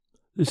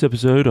This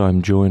episode,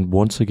 I'm joined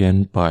once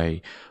again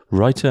by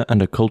writer and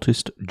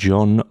occultist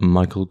John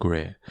Michael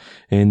Greer.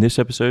 In this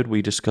episode,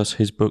 we discuss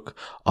his book,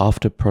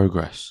 After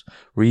Progress,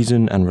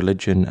 Reason and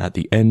Religion at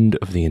the End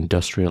of the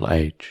Industrial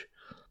Age.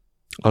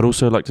 I'd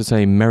also like to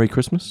say Merry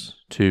Christmas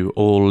to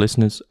all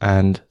listeners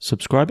and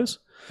subscribers.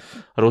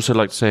 I'd also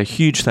like to say a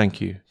huge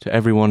thank you to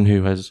everyone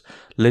who has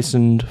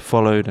listened,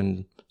 followed,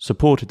 and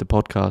supported the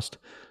podcast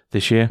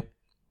this year.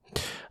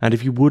 And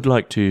if you would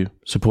like to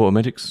support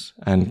Omitics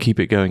and keep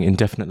it going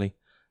indefinitely,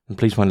 then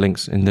please find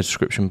links in the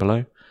description below.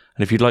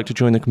 And if you'd like to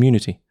join the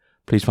community,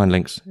 please find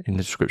links in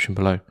the description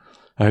below.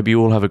 I hope you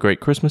all have a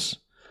great Christmas,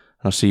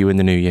 and I'll see you in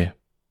the new year.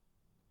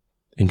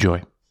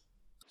 Enjoy.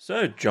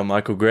 So, John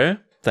Michael Greer,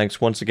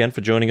 thanks once again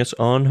for joining us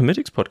on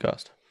Omitics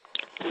podcast.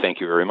 Thank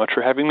you very much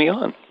for having me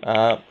on.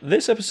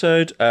 This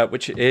episode,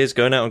 which is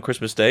going out on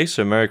Christmas Day,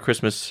 so Merry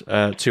Christmas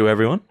to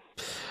everyone.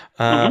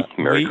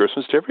 Merry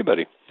Christmas to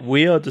everybody.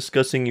 We are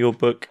discussing your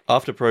book,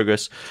 After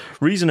Progress,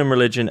 Reason and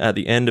Religion at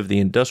the End of the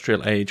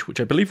Industrial Age, which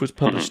I believe was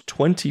published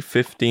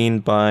 2015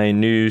 by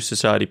New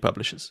Society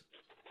Publishers.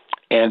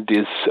 And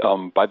is,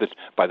 by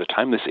the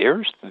time this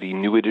airs, the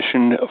new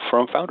edition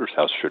from Founders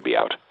House should be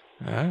out.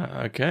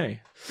 Ah,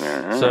 okay.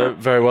 So,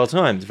 very well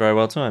timed, very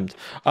well timed.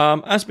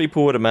 As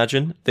people would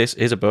imagine, this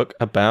is a book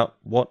about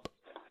what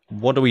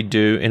do we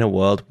do in a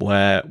world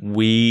where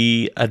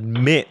we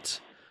admit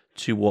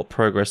to what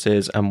progress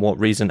is and what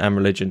reason and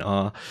religion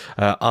are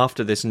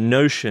after this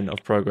notion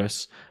of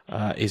progress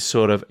is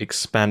sort of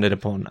expanded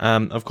upon.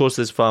 Of course,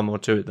 there's far more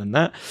to it than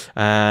that,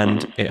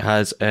 and it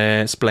has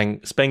a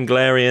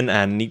Spenglerian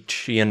and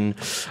Nietzschean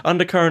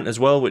undercurrent as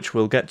well, which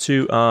we'll get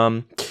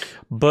to.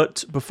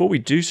 But before we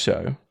do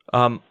so,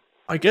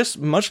 I guess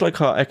much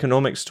like our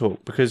economics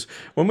talk, because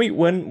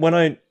when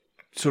I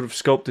sort of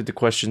sculpted the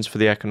questions for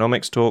the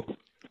economics talk,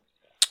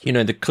 you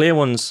know, the clear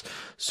ones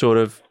sort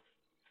of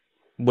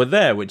were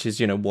there, which is,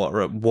 you know,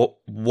 what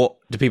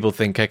do people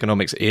think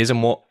economics is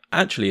and what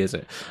actually is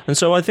it? And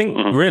so I think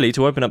really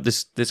to open up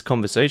this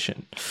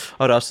conversation,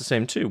 I'd ask the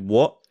same too.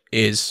 What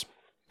is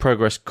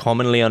progress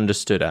commonly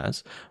understood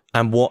as,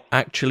 and what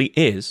actually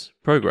is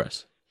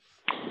progress?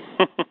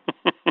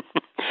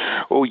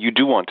 Oh, you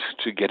do want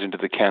to get into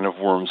the can of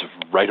worms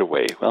right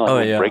away.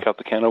 Well, break out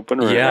the can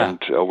opener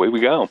and away we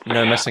go.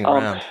 No messing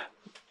around.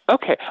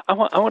 Okay, I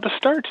want to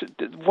start.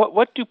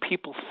 What do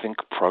people think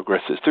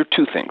progress is? There are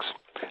two things.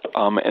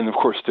 And of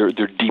course, they're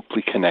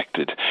deeply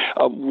connected.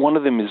 One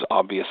of them is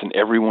obvious, and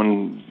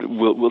everyone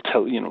will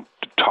tell, you know,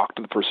 talk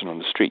to the person on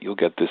the street, you'll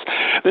get this.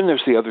 Then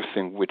there's the other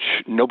thing, which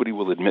nobody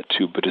will admit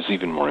to, but is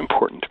even more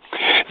important.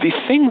 The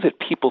thing that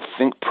people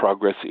think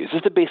progress is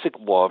the basic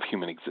law of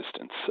human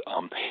existence.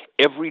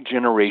 Every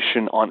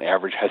generation, on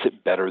average, has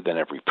it better than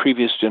every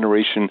previous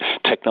generation.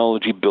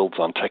 Technology builds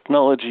on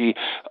technology.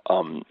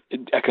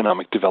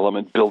 Economic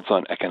development builds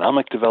on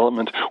economic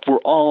development. We're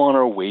all on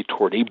our way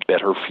toward a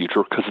better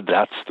future because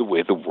that's the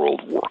way the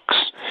world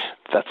works.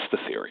 That's the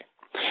theory.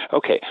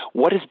 Okay,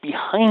 what is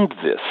behind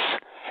this,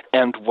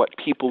 and what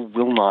people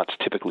will not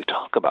typically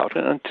talk about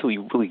until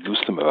you really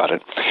goose them about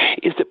it,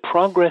 is that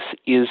progress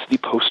is the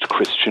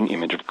post-Christian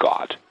image of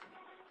God.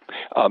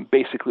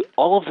 Basically,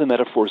 all of the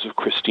metaphors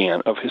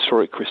of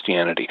historic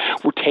Christianity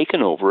were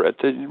taken over at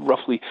the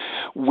roughly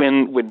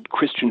when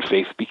Christian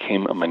faith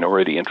became a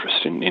minority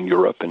interest in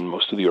Europe and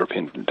most of the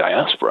European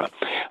diaspora.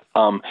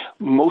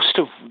 Most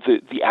of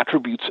the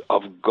attributes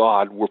of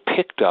God were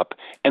picked up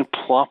and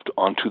plopped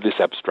onto this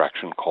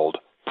abstraction called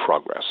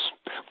progress.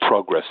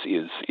 Progress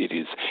is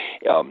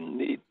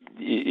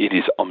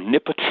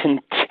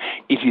omnipotent,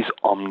 it is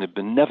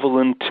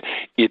omnibenevolent,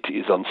 it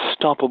is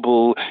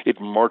unstoppable, it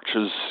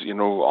marches, you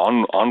know,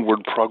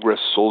 onward progress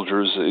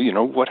soldiers, you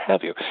know, what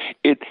have you.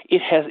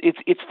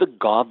 It's the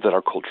God that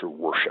our culture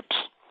worships.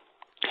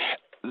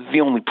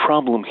 The only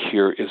problem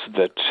here is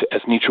that,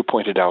 as Nietzsche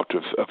pointed out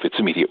of its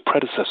immediate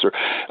predecessor,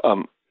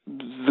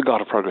 the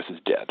God of progress is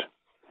dead.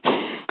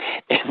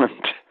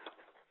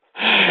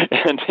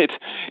 And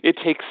it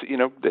takes, you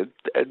know,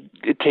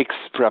 it takes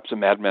perhaps a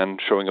madman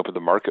showing up at the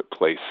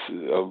marketplace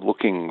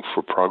looking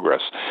for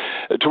progress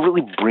to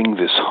really bring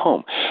this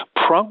home.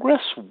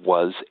 Progress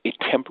was a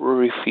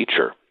temporary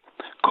feature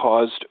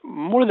caused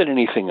more than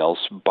anything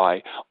else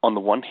by, on the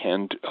one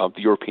hand, the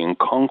European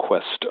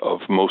conquest of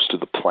most of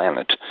the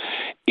planet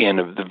in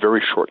the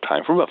very short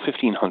time, from about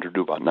 1500 to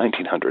about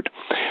 1900.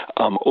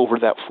 Over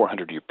that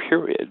 400-year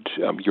period,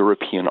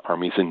 European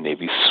armies and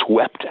navies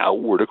swept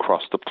outward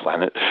across the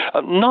planet,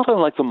 not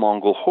unlike the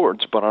Mongol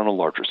hordes, but on a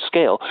larger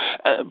scale,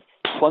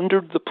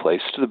 plundered the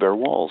place to the bare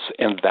walls,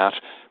 and that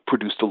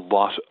produced a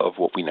lot of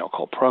what we now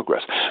call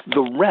progress.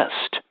 The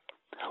rest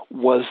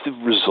was the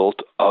result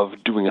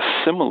of doing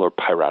a similar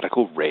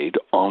piratical raid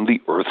on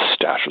the Earth's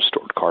stash of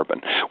stored carbon,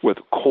 with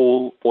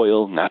coal,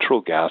 oil,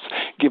 natural gas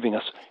giving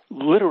us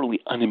literally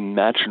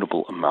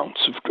unimaginable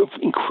amounts of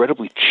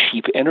incredibly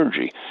cheap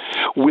energy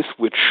with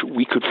which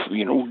we could,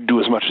 you know, do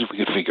as much as we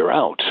could figure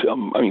out.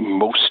 I mean,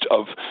 most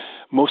of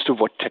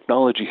what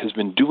technology has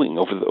been doing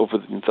over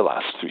the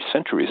last 3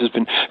 centuries has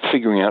been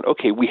figuring out,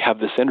 okay, we have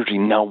this energy,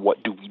 now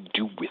what do we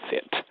do with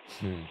it?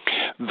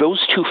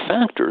 those two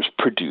factors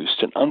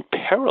produced an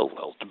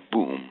unparalleled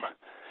boom.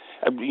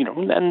 And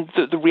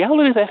the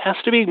reality of that has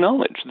to be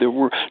acknowledged. There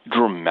were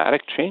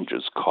dramatic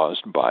changes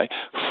caused by,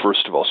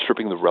 first of all,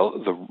 stripping the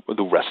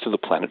rest of the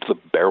planet to the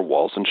bare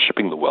walls and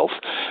shipping the wealth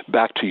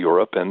back to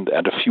Europe and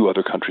a few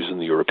other countries in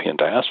the European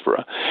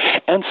diaspora.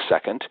 And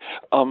second,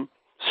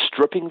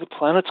 stripping the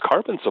planet's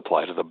carbon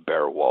supply to the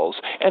bare walls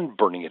and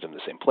burning it in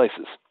the same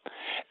places.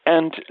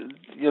 And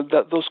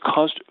those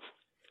caused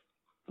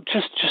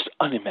just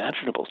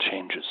unimaginable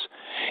changes.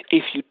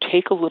 If you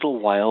take a little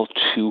while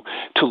to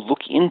look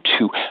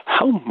into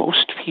how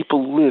most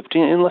people lived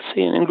in let's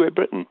say in Great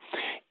Britain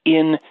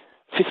in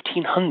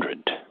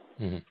 1500,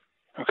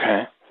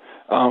 okay,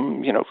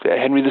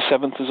 Henry VII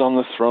is on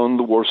the throne.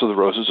 The Wars of the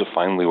Roses have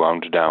finally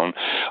wound down.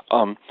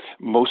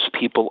 Most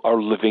people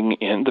are living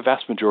the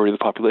vast majority of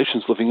the population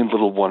is living in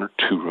little 1 or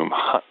 2 room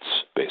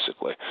huts,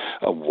 basically,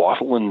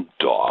 wattle and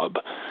daub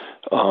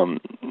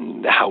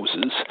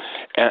houses,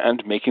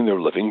 and making their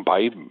living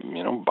by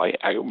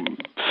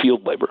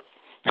field labor.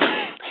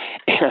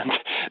 And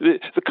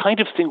the kind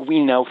of thing we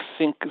now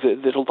think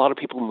that a lot of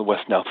people in the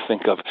West now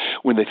think of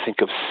when they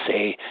think of,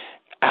 say,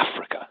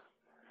 Africa.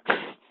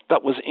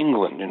 That was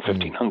England in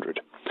 1500.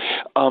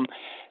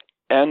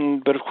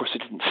 But of course it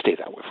didn't stay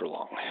that way for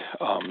long.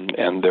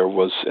 And there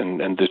was, and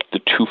the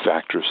two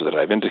factors that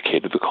I've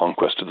indicated, the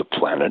conquest of the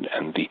planet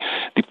and the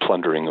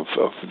plundering of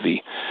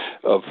the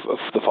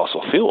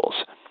fossil fuels,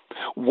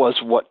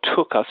 was what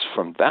took us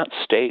from that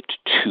state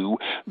to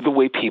the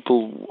way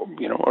people,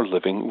 were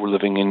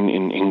living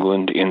in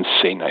England in,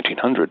 say,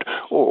 1900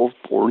 or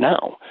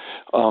now.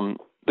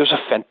 There's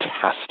a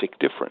fantastic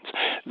difference.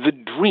 The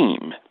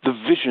dream, the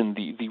vision,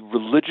 the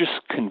religious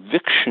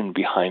conviction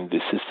behind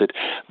this is that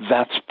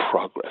that's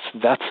progress.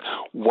 That's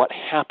what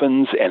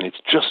happens, and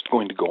it's just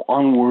going to go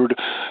onward.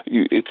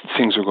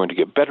 Things are going to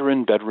get better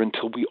and better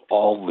until we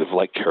all live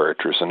like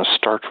characters in a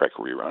Star Trek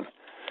rerun.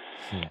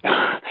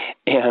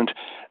 And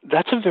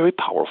that's a very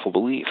powerful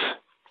belief.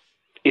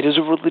 It is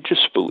a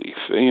religious belief.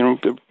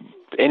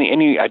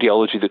 Any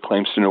ideology that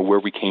claims to know where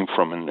we came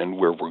from and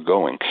where we're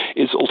going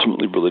is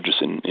ultimately religious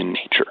in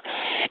nature.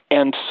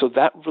 And so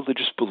that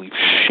religious belief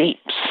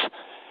shapes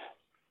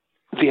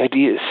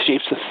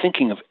the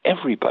thinking of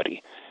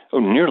everybody, or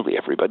nearly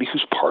everybody,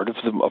 who's part of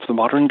the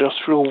modern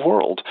industrial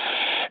world.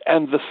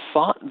 And the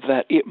thought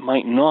that it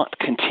might not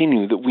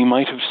continue, that we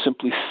might have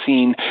simply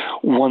seen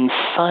one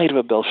side of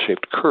a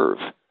bell-shaped curve,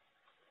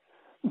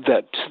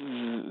 that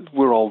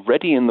we're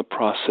already in the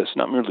process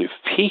not merely of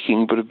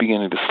peaking, but of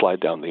beginning to slide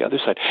down the other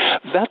side.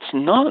 That's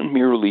not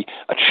merely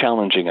a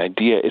challenging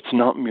idea. It's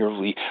not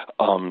merely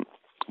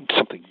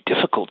something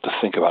difficult to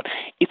think about.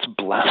 It's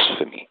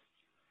blasphemy.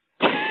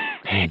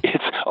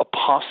 It's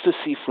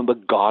apostasy from the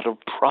God of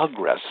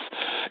progress.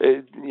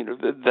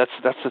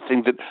 That's the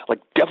thing that, like,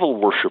 devil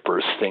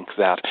worshippers think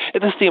that.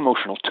 And that's the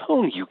emotional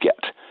tone you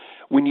get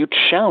when you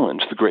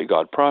challenge the great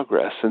God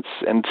progress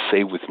and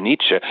say with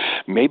Nietzsche,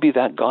 maybe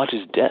that God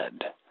is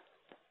dead.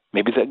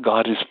 Maybe that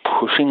God is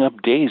pushing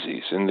up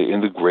daisies in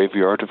the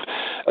graveyard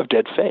of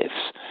dead faiths.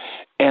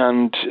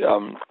 And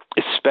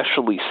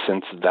especially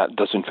since that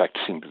does in fact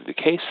seem to be the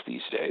case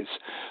these days,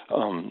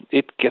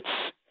 it gets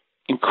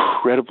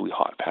incredibly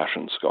hot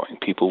passions going.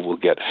 People will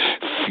get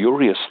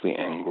furiously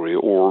angry,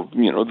 or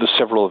the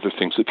several other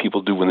things that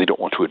people do when they don't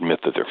want to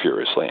admit that they're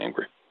furiously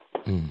angry.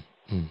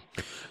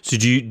 So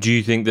do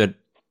you think that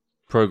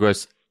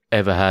progress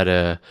ever had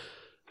a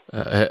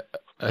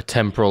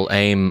temporal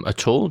aim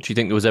at all? Do you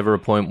think there was ever a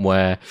point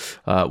where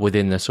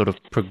within the sort of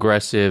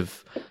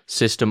progressive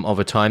system of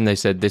a time they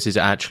said this is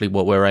actually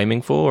what we're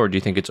aiming for, or do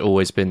you think it's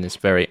always been this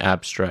very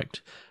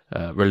abstract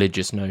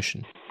religious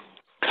notion?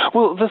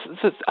 Well,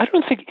 I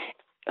don't think,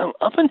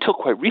 up until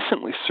quite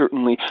recently,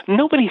 certainly,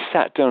 nobody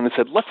sat down and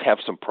said, let's have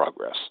some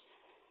progress.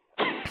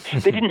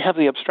 They didn't have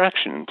the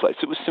abstraction in place.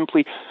 It was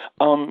simply,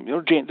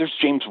 there's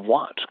James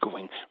Watt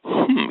going,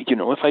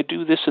 if I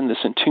do this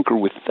and tinker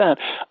with that,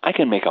 I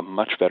can make a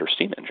much better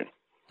steam engine.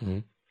 Mm-hmm.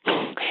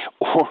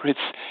 Or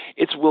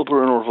it's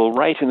Wilbur and Orville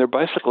Wright in their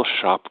bicycle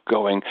shop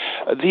going,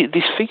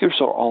 these figures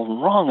are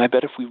all wrong. I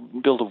bet if we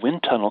build a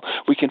wind tunnel,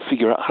 we can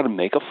figure out how to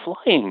make a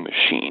flying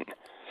machine.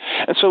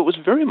 And so it was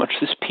very much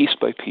this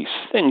piece-by-piece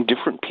thing,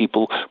 different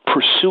people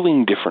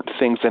pursuing different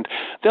things, and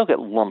they'll get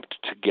lumped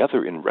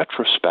together in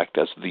retrospect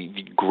as the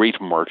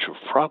great march of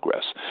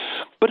progress.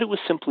 But it was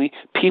simply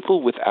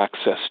people with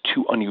access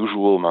to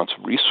unusual amounts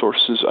of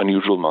resources,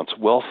 unusual amounts of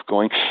wealth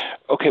going,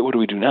 okay, what do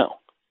we do now?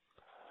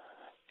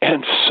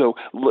 And so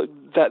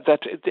this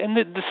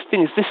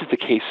is the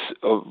case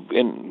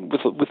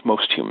with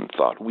most human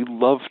thought. We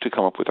love to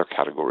come up with our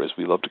categories.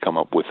 We love to come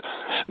up with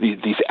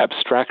these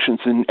abstractions,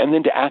 and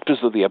then to act as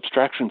though the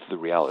abstractions are the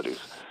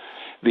realities.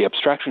 The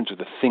abstractions are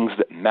the things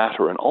that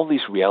matter, and all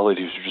these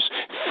realities are just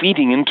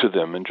feeding into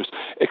them and just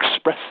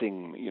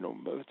expressing.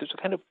 There's a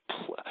kind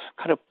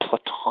of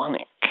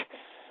Platonic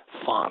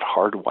thought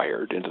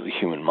hardwired into the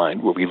human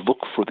mind, where we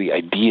look for the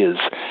ideas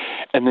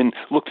and then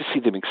look to see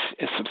them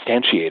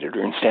substantiated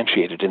or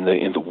instantiated in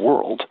the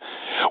world,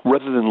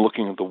 rather than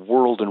looking at the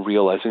world and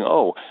realizing,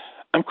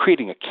 I'm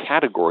creating a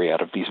category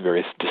out of these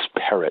various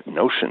disparate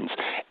notions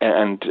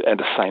and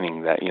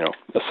assigning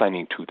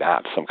to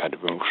that some kind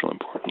of emotional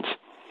importance.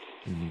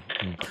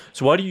 Mm-hmm.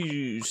 So why do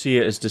you see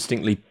it as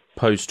distinctly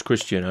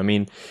post-Christian? I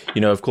mean,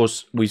 of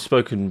course, we've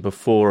spoken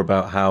before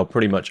about how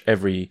pretty much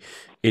every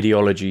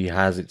ideology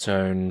has its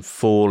own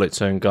fall,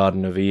 its own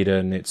Garden of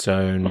Eden, its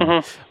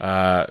own,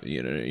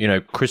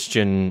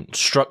 Christian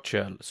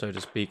structure, so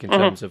to speak, in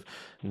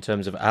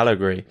terms of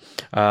allegory.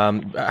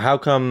 How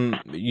come,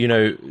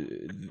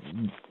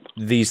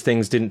 these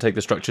things didn't take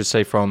the structures,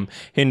 say, from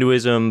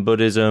Hinduism,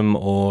 Buddhism,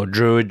 or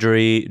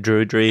Druidry,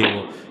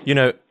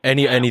 or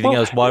anything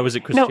else? Why was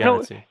it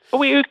Christianity?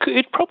 No.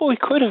 It probably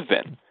could have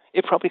been.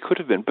 It probably could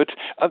have been, but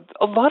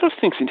a lot of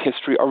things in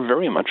history are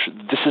very much,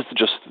 this is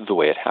just the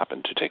way it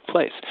happened to take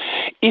place.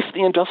 If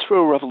the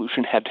Industrial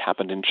Revolution had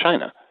happened in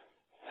China,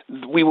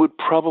 we would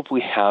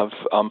probably have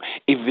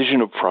a vision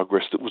of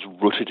progress that was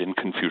rooted in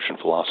Confucian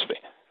philosophy.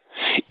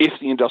 If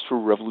the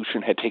Industrial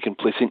Revolution had taken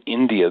place in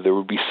India, there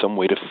would be some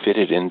way to fit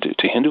it into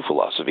Hindu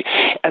philosophy.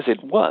 As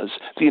it was,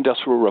 the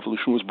Industrial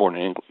Revolution was born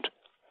in England.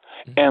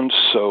 And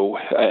so,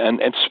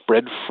 and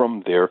spread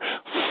from there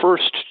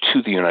first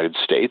to the United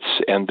States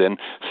and then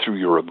through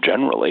Europe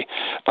generally.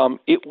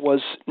 It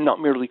was not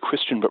merely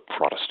Christian but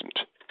Protestant.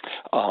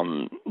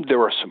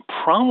 There are some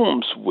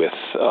problems with,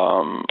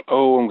 I'm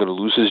going to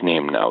lose his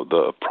name now,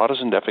 the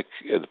Protestant ethic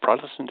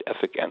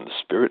and the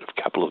spirit of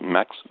capitalism,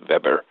 Max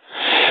Weber.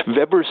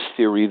 Weber's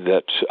theory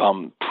that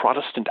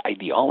Protestant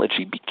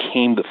ideology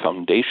became the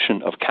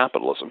foundation of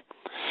capitalism.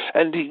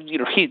 And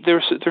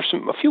there's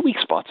a few weak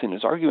spots in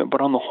his argument, but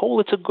on the whole,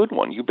 it's a good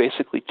one. You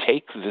basically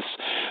take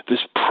this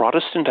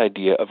Protestant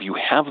idea of you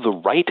have the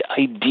right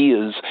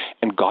ideas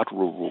and God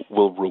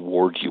will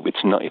reward you.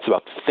 It's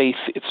about faith.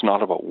 It's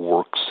not about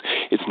works.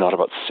 It's not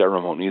about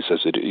ceremonies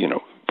as it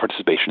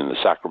participation in the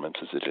sacraments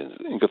as it is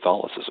in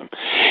Catholicism.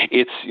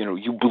 It's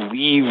you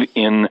believe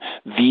in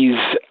these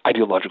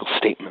ideological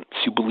statements.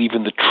 You believe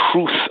in the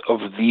truth of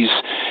these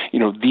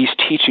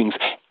teachings.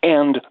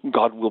 And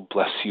God will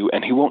bless you,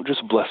 and He won't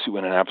just bless you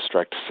in an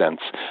abstract sense.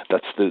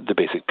 That's the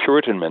basic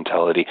Puritan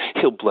mentality.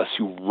 He'll bless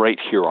you right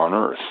here on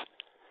earth.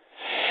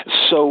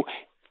 So,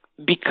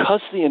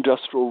 because the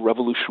Industrial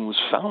Revolution was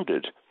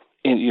founded,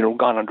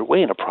 got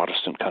underway in a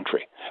Protestant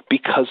country,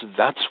 because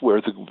that's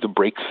where the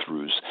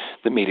breakthroughs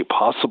that made it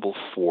possible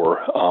for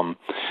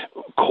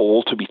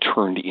coal to be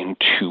turned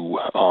into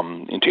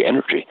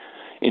energy.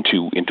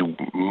 Into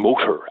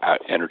motor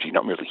energy,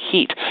 not merely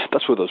heat.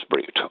 That's where those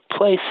breaks took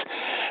place.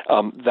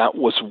 That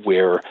was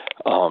where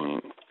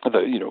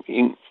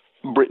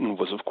Britain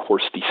was, of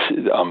course,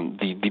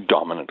 the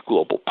dominant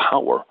global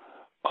power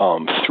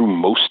through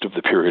most of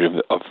the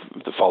period of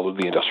the followed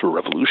the Industrial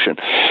Revolution.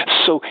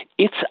 So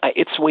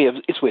its ways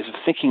of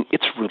thinking,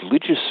 its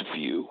religious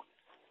view,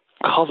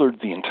 colored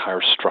the entire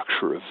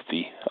structure of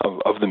the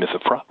myth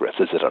of progress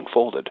as it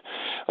unfolded.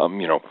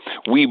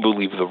 We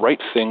believe the right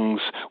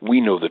things,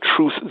 we know the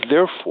truth,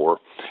 therefore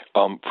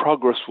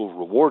progress will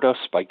reward us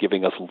by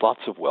giving us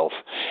lots of wealth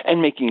and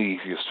making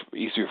it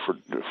easier for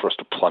us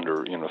to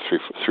plunder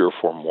three or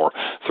four more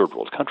third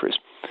world countries.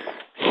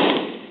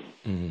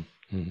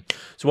 Mm-hmm.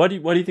 So why do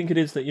you think it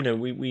is that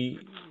we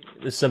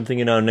there's something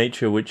in our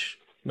nature which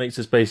makes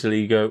us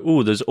basically go,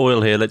 oh, there's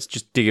oil here, let's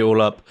just dig it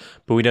all up.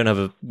 But we don't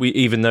have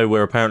even though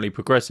we're apparently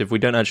progressive, we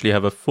don't actually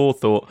have a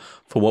forethought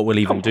for what we'll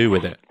even do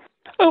with it.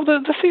 Oh, the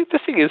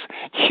thing is,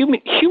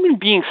 human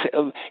beings.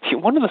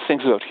 One of the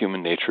things about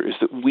human nature is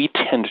that we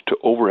tend to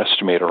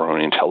overestimate our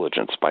own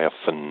intelligence by a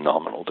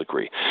phenomenal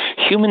degree.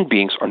 Human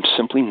beings are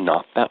simply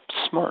not that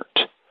smart.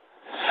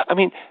 I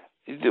mean,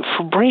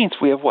 for brains,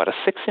 we have, a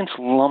 6-inch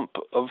lump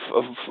of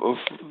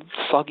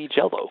soggy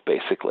jello,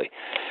 basically.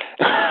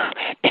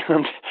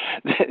 And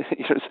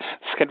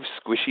it's kind of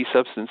squishy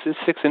substance. It's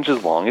 6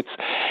 inches long.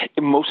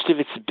 Most of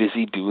it's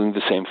busy doing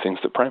the same things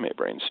that primate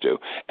brains do.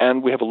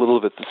 And we have a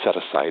little bit that's set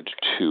aside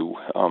to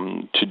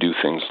do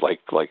things like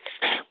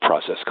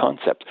process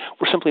concept.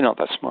 We're simply not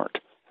that smart.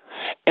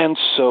 And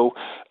so,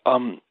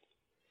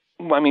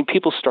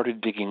 people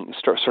started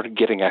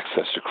getting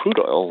access to crude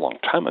oil a long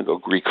time ago,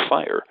 Greek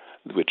fire,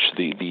 which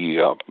the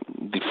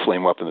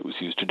flame weapon that was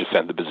used to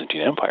defend the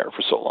Byzantine Empire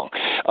for so long,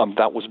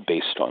 that was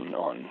based on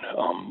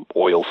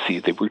oil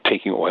seeds. They were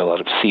taking oil out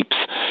of seeps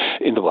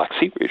in the Black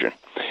Sea region.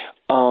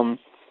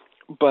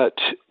 But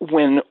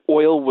when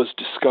oil was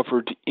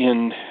discovered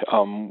in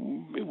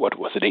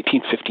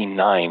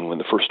 1859, when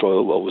the first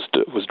oil well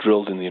was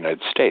drilled in the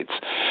United States,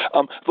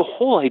 the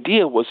whole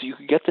idea was you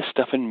could get this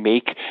stuff and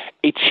make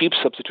a cheap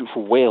substitute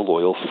for whale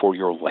oil for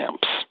your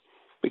lamps.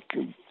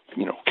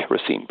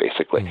 Kerosene,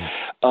 basically.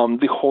 Mm-hmm.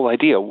 The whole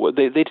idea,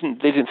 they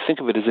didn't think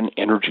of it as an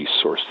energy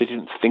source. They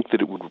didn't think that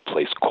it would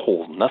replace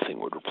coal. Nothing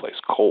would replace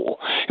coal.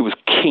 It was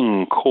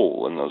king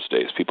coal in those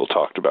days. People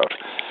talked about,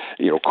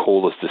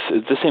 coal is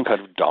the same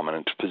kind of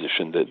dominant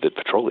position that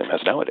petroleum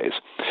has nowadays.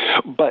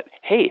 But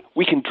hey,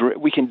 we can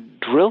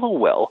drill a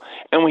well,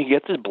 and we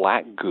get this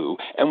black goo,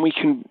 and we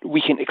can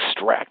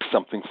extract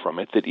something from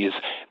it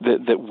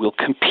that will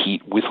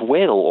compete with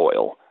whale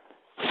oil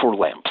for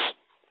lamps.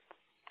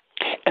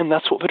 And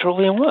that's what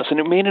petroleum was. And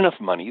it made enough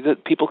money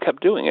that people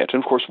kept doing it.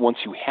 And, of course, once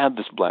you had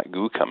this black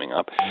goo coming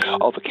up,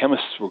 all the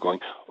chemists were going,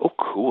 oh,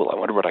 cool, I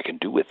wonder what I can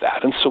do with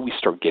that. And so we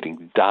start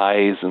getting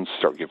dyes and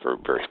start getting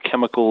various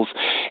chemicals.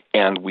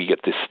 And we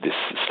get this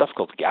stuff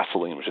called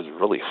gasoline, which is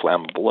really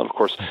flammable. And, of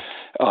course,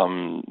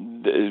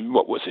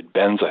 what was it?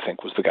 Benz, I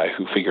think, was the guy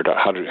who figured out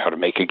how to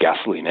make a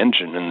gasoline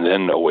engine. And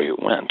then away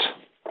it went.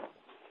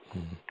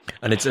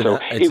 And it's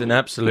an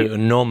absolute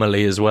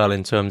anomaly as well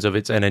in terms of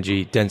its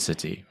energy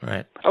density,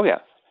 right? Oh, yeah.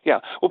 Yeah.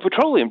 Well,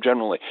 petroleum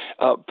generally,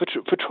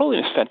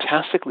 petroleum is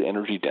fantastically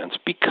energy dense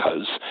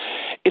because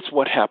it's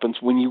what happens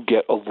when you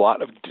get a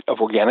lot of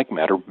organic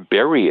matter,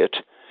 bury it,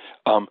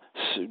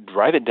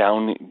 drive it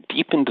down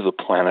deep into the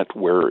planet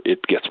where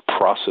it gets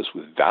processed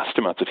with vast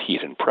amounts of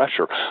heat and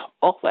pressure.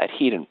 All that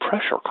heat and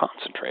pressure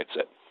concentrates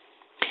it.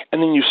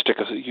 And then you stick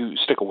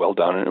a well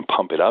down and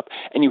pump it up,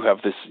 and you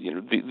have this,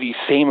 the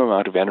same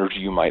amount of energy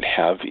you might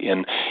have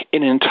in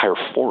an entire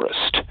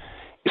forest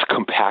is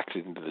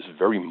compacted into this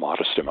very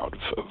modest amount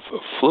of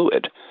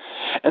fluid.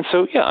 And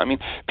so, yeah, I mean,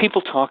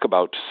 people talk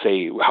about,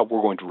 say, how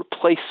we're going to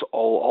replace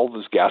all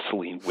this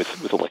gasoline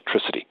with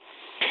electricity.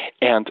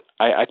 And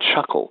I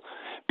chuckle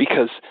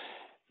because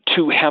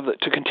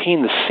to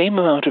contain the same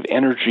amount of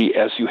energy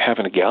as you have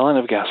in a gallon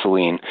of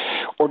gasoline,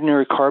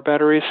 ordinary car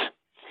batteries,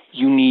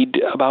 you need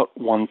about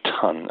 1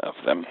 ton of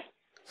them.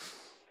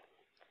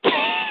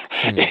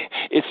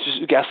 It's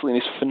just, gasoline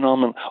is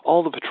phenomenal.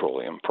 All the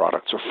petroleum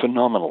products are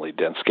phenomenally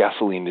dense.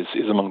 Gasoline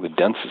is among the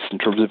densest in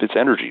terms of its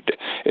energy,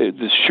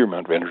 the sheer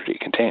amount of energy it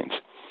contains.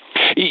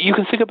 You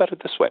can think about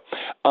it this way: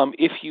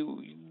 if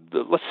you,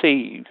 let's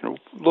say,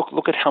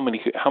 look at how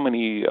many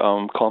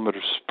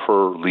kilometers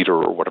per liter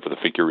or whatever the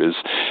figure is,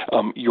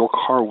 your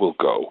car will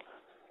go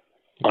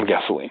on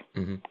gasoline.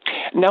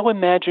 Mm-hmm. Now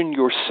imagine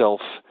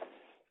yourself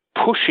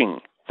pushing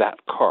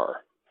that car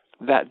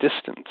that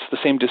distance, the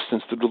same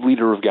distance that a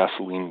liter of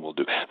gasoline will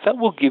do. That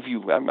will give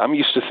you, I'm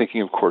used to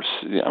thinking, of course,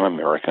 I'm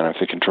American, I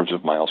think in terms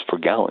of miles per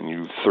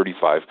gallon.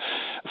 35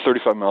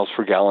 miles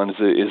per gallon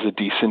is a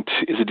decent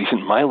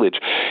mileage.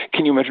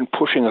 Can you imagine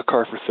pushing a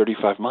car for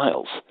 35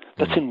 miles?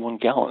 That's in 1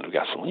 gallon of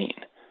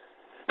gasoline.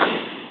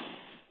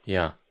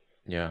 Yeah.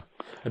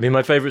 I mean,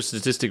 my favorite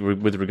statistic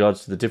with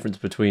regards to the difference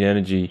between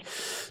energy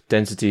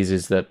densities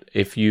is that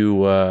if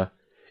you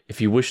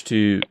wish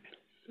to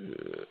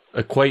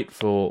equate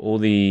for all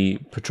the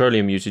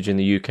petroleum usage in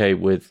the UK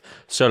with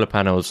solar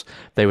panels,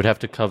 they would have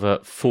to cover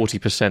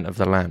 40% of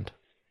the land.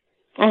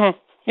 Mm-hmm.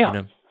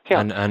 Yeah. Yeah.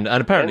 And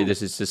apparently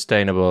this is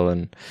sustainable,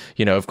 and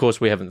of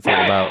course we haven't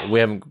thought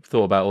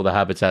about all the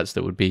habitats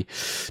that would be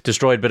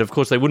destroyed, but of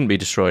course they wouldn't be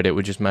destroyed. It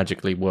would just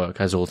magically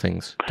work, as all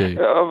things do.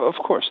 Of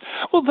course.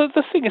 Well,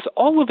 the thing is,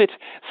 all of it.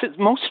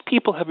 Most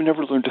people have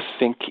never learned to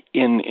think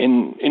in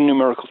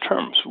numerical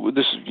terms.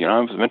 This, I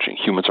was mentioning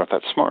humans aren't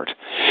that smart,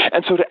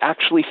 and so to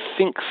actually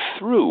think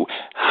through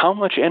how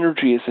much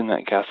energy is in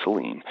that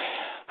gasoline.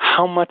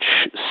 How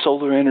much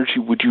solar energy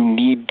would you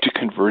need to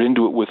convert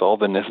into it with all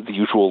the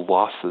usual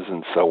losses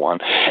and so on?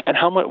 And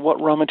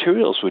what raw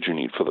materials would you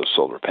need for those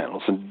solar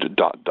panels? And ...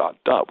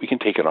 We can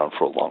take it on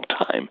for a long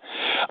time.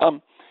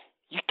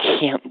 You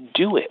can't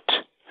do it.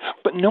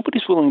 But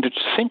nobody's willing to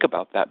think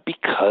about that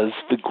because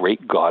the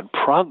great God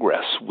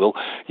progress will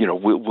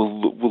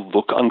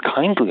look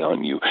unkindly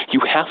on you. You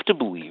have to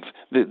believe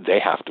that they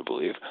have to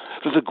believe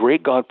that the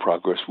great God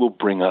progress will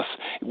bring us.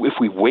 If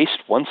we waste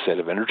one set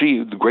of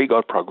energy, the great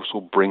God progress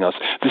will bring us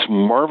this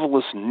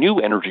marvelous new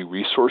energy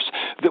resource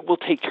that will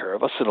take care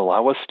of us and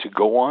allow us to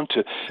go on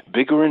to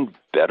bigger and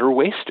better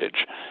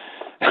wastage.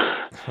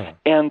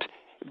 And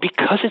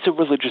because it's a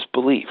religious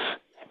belief,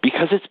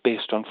 because it's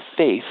based on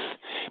faith,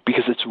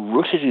 because it's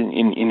rooted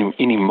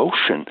in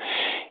emotion,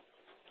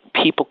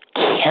 people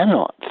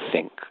cannot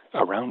think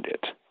around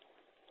it.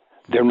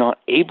 They're not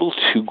able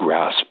to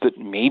grasp that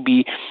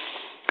maybe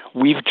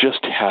we've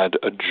just had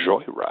a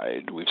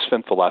joyride. We've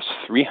spent the last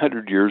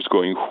 300 years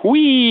going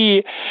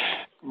whee,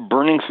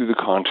 burning through the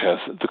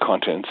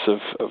contents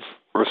of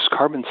Earth's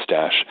carbon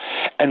stash,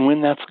 and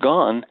when that's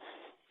gone,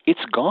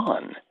 it's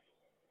gone.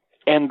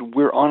 And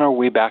we're on our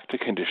way back to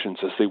conditions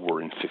as they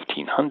were in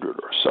 1500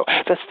 or so.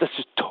 That's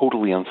just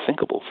totally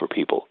unthinkable for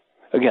people.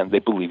 Again, they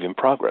believe in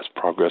progress.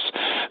 Progress,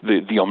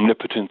 the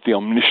omnipotent, the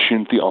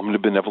omniscient, the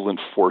omnibenevolent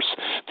force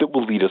that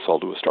will lead us all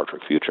to a Star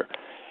Trek future.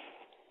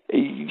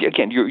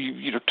 Again,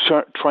 you're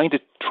trying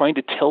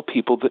to tell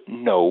people that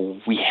no,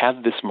 we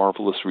have this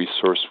marvelous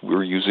resource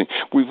we're using.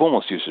 We've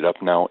almost used it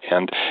up now,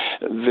 and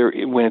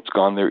when it's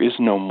gone, there is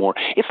no more.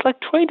 It's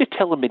like trying to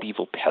tell a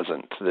medieval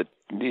peasant that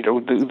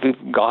the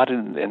God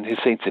and his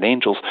saints and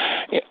angels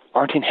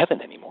aren't in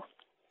heaven anymore.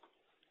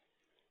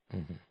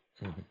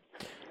 Mm-hmm. Mm-hmm.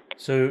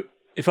 So,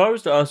 if I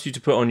was to ask you to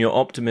put on your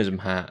optimism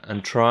hat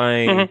and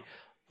try,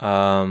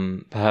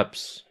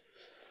 perhaps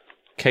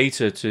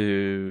cater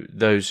to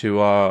those who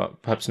are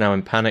perhaps now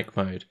in panic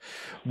mode,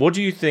 what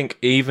do you think,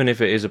 even if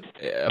it is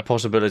a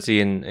possibility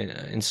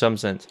in some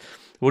sense,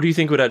 what do you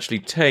think would actually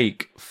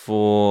take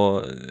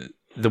for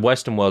the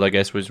Western world, I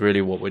guess was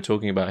really what we're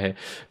talking about here,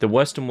 the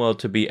Western world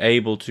to be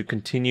able to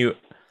continue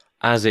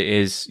as it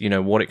is,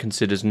 what it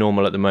considers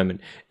normal at the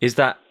moment. Is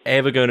that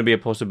ever going to be a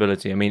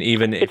possibility? I mean,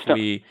 even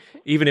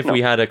if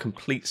we had a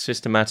complete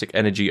systematic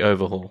energy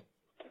overhaul.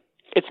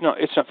 It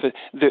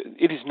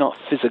is not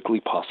physically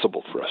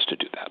possible for us to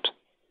do that.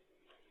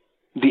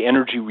 The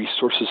energy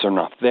resources are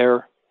not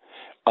there.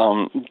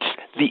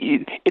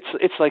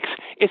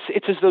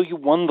 It's as though you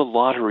won the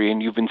lottery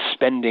and you've been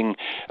spending,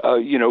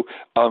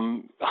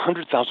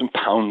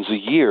 £100,000 a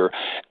year,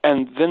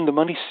 and then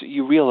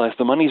you realize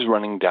the money's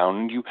running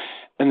down,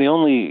 and the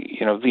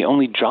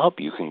only job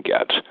you can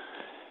get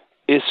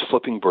is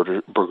flipping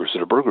burgers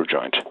at a burger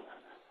joint.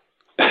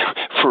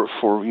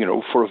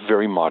 for a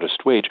very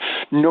modest wage.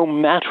 No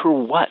matter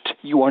what,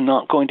 you are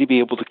not going to be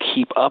able to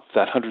keep up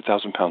that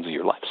 £100,000 a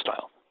year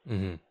lifestyle.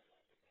 Mm-hmm.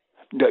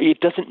 It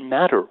doesn't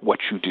matter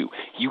what you do.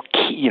 You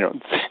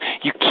can't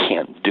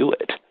do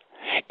it.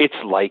 It's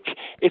like to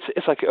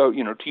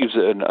use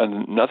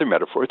another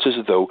metaphor, it's as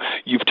though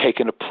you've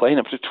taken a plane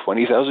up to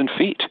 20,000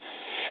 feet,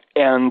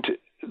 and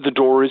the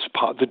door has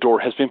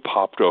been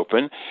popped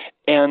open,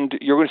 and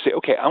you're going to say,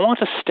 okay, I want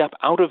to step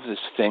out of this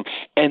thing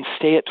and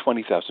stay at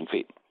 20,000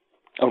 feet.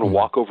 I'm going to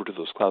walk over to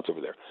those clouds over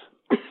there.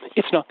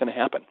 It's not going to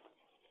happen.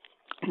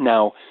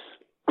 Now,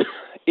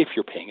 if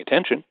you're paying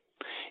attention,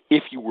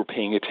 if you were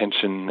paying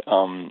attention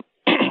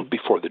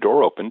before the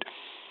door opened,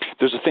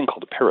 there's a thing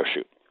called a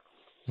parachute,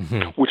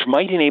 which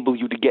might enable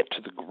you to get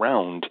to the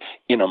ground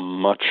in a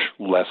much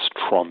less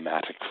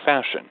traumatic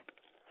fashion.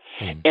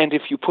 And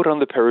if you put on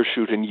the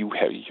parachute and you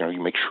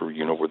make sure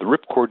you know where the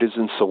ripcord is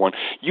and so on,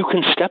 you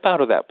can step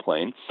out of that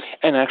plane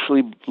and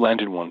actually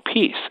land in one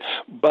piece.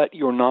 But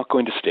you're not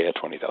going to stay at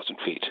 20,000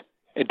 feet.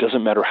 It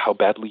doesn't matter how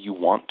badly you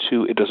want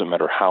to. It doesn't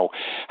matter how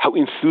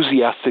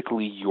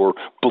enthusiastically your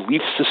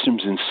belief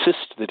systems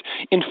insist that,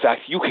 in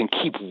fact, you can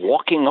keep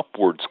walking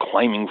upwards,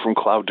 climbing from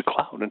cloud to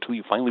cloud until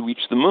you finally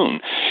reach the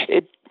moon.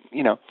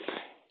 You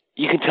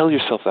can tell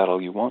yourself that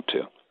all you want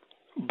to,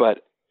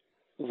 but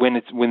when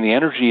the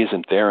energy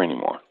isn't there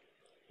anymore,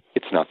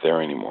 it's not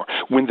there anymore.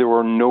 When there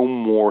are no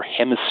more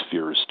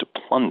hemispheres to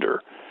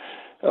plunder,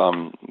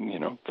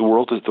 the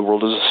world is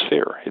a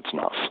sphere. It's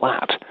not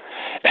flat,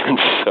 and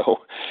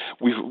so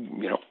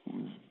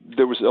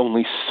there was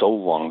only so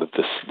long that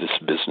this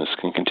business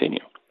can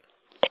continue.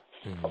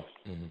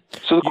 Mm-hmm.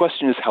 So the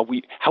question is how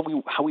we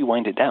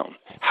wind it down.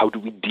 How do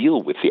we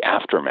deal with the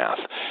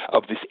aftermath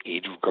of this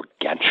age of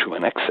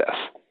gargantuan excess?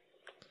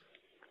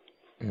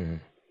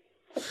 Mm.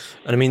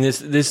 And I mean,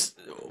 this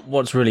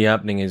what's really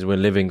happening is we're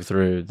living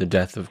through the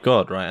death of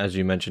God, right? As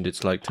you mentioned,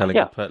 it's like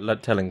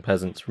telling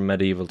peasants from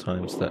medieval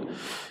times that,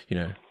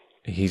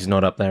 he's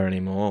not up there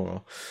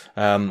anymore.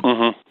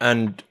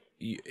 And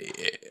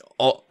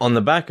on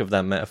the back of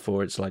that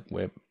metaphor, it's like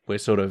we're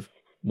sort of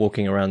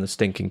walking around the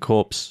stinking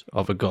corpse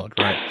of a god,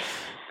 right?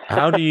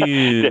 How do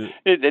you...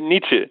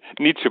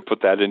 Nietzsche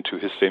put that into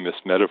his famous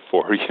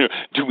metaphor.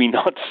 Do we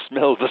not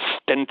smell the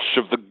stench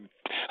of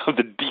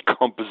the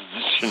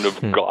decomposition of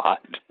God?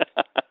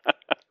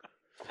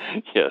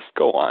 Yes,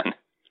 go on.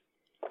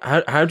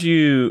 How do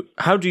you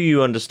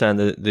understand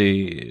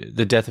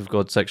the death of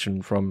God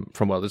section from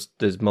well,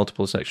 there's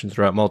multiple sections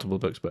throughout multiple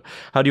books, but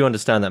how do you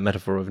understand that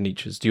metaphor of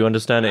Nietzsche's? Do you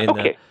understand it in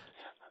okay.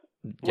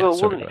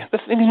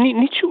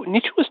 Nietzsche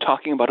was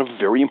talking about a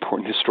very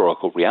important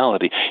historical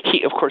reality.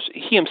 He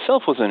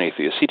himself was an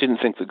atheist. He didn't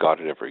think that God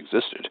had ever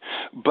existed,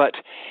 but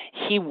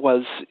he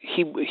was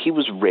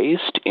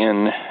raised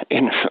in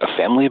a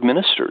family of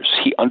ministers.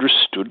 He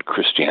understood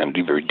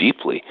Christianity very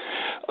deeply.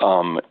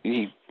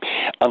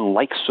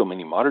 Unlike so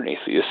many modern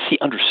atheists, he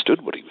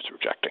understood what he was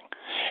rejecting.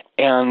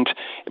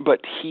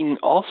 But he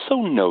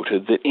also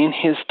noted that in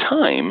his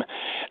time,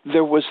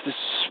 there was this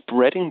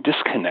spreading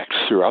disconnect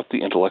throughout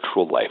the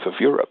intellectual life of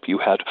Europe. You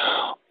had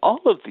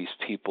all of these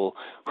people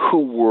who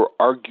were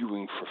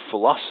arguing for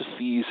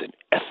philosophies and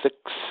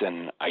ethics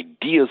and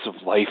ideas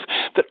of life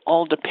that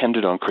all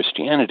depended on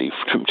Christianity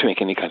to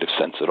make any kind of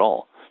sense at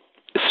all,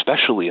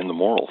 especially in the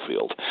moral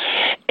field.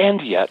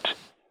 And yet,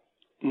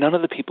 none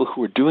of the people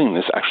who were doing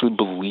this actually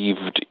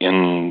believed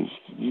in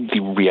the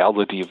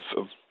reality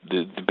of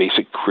the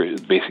basic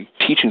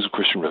teachings of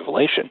Christian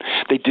revelation.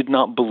 They did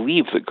not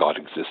believe that God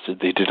existed.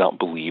 They did not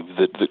believe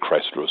that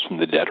Christ rose from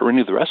the dead or any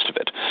of the rest of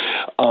it.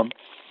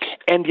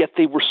 And yet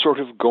they were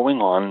sort of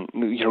going along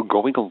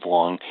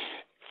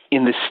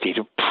in this state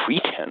of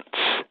pretense.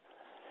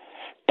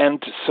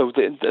 And so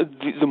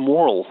the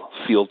moral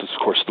field is, of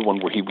course, the one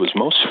where he was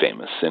most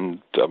famous,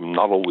 and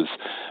not always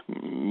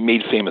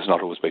made famous,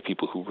 not always by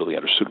people who really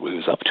understood what he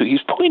was up to.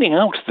 He's pointing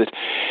out that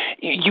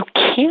you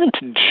can't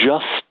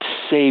just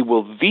say,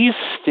 well, these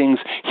things,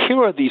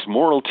 here are these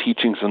moral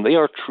teachings, and they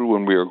are true,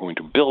 and we are going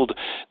to build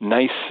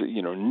nice,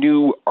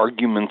 new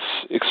arguments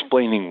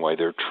explaining why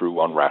they're true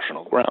on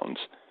rational grounds.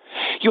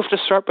 You have to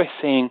start by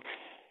saying,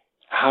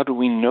 how do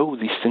we know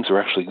these things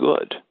are actually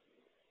good?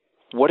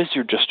 What is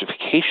your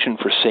justification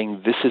for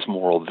saying this is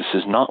moral, this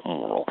is not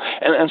moral,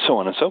 and so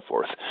on and so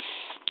forth?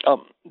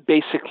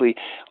 Basically,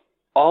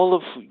 all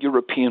of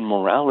European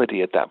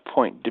morality at that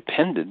point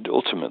depended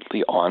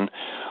ultimately on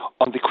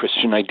on the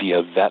Christian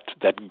idea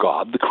that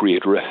God, the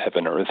creator of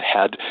heaven and earth,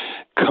 had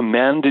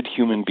commanded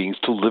human beings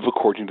to live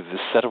according to this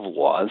set of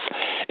laws.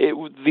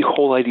 The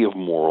whole idea of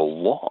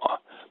moral law,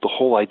 the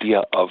whole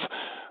idea of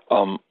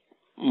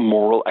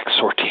moral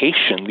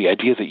exhortation, the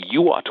idea that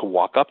you ought to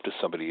walk up to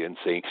somebody and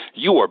say,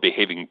 you are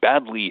behaving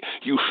badly,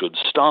 you should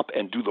stop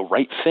and do the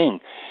right thing.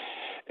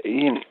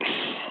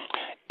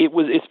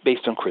 It's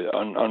based on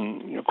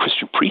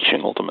Christian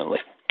preaching, ultimately.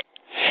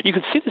 You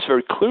can see this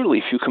very clearly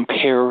if you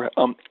compare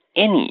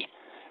any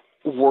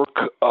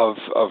work of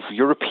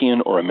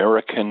European or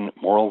American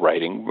moral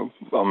writing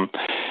from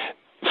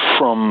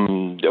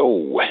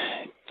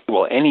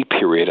any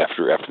period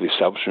after the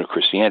establishment of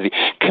Christianity.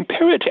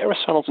 Compare it to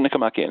Aristotle's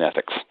Nicomachean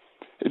Ethics,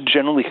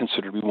 generally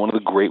considered to be one of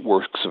the great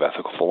works of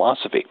ethical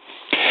philosophy.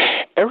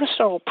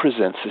 Aristotle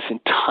presents this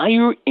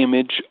entire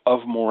image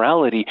of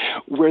morality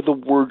where the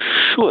word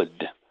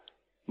should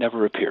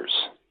never appears.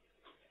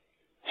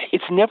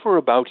 It's never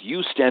about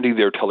you standing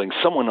there telling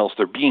someone else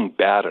they're being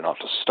bad and ought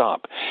to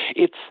stop.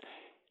 It's,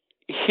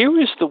 here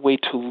is the way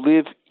to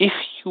live if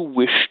you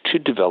wish to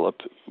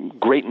develop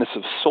greatness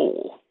of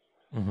soul,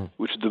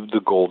 which is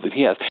the goal that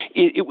he has.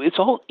 It's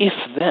all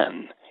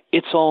if-then.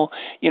 It's all,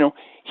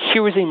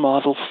 here is a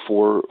model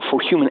for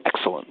human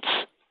excellence,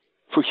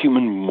 for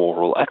human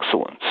moral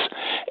excellence.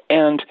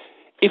 And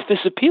if this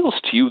appeals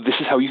to you, this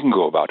is how you can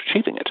go about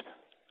achieving it.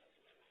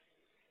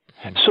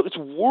 So it's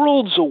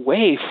worlds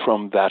away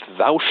from that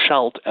thou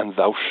shalt and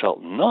thou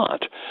shalt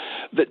not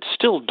that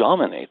still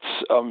dominates.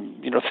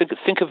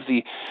 Think of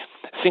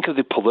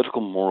the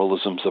political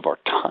moralisms of our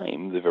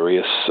time, the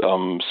various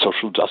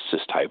social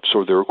justice types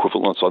or their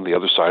equivalents on the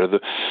other side of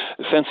the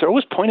fence. They're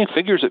always pointing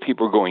fingers at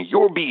people, going,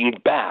 "You're being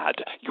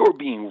bad, you're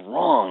being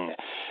wrong,"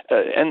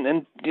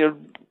 and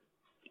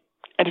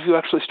if you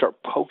actually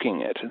start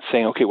poking it and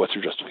saying, "Okay, what's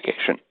your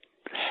justification?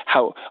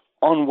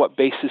 On what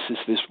basis is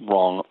this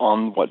wrong?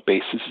 On what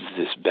basis is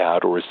this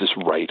bad? Or is this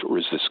right? Or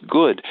is this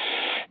good?"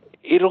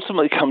 It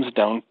ultimately comes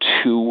down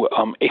to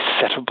a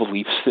set of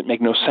beliefs that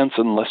make no sense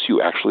unless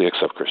you actually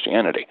accept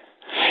Christianity.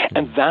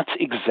 And that's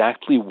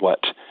exactly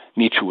what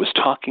Nietzsche was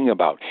talking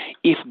about.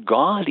 If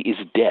God is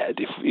dead,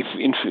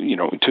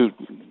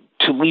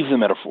 to leave the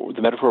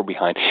metaphor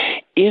behind,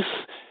 if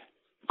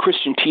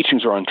Christian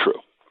teachings are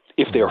untrue,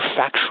 if they are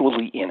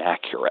factually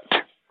inaccurate,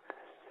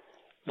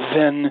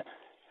 then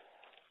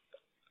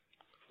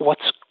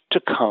what's to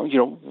come?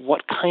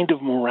 What kind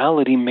of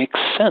morality makes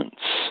sense?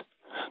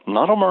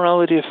 Not a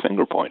morality of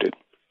finger pointed,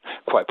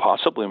 quite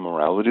possibly a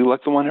morality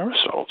like the one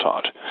Aristotle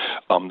taught,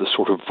 the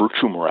sort of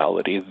virtue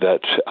morality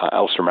that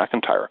Alistair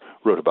MacIntyre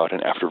wrote about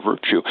in After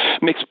Virtue.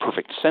 Makes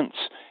perfect sense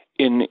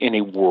in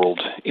a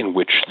world in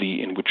which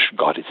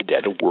God is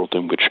dead, a world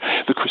in which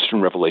the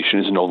Christian revelation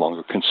is no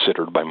longer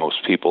considered by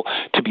most people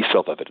to be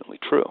self-evidently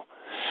true.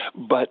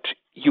 But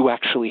you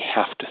actually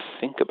have to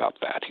think about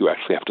that. You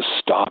actually have to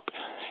stop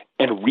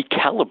and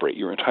recalibrate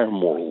your entire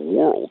moral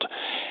world.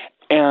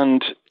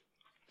 And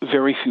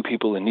very few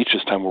people in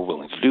Nietzsche's time were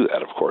willing to do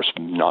that, of course.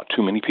 Not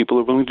too many people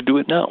are willing to do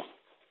it now.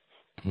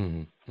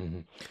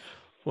 Mm-hmm.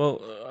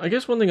 Well, I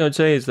guess one thing I'd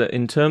say is that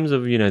in terms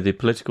of, the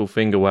political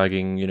finger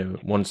wagging,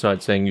 one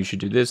side saying you should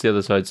do this, the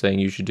other side saying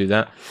you should do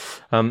that,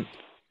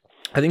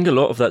 I think a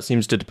lot of that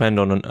seems to depend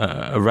on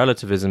a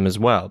relativism as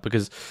well,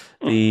 because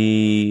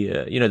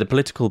the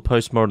political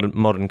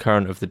postmodern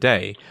current of the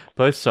day,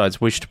 both sides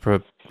wish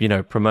to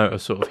promote a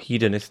sort of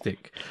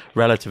hedonistic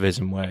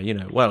relativism where,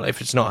 well, if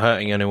it's not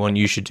hurting anyone,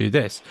 you should do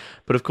this.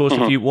 But of course,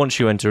 once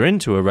you enter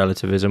into a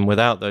relativism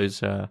without those,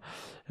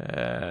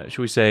 should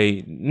we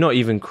say, not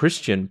even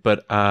Christian,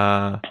 but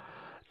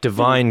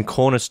divine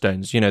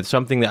cornerstones,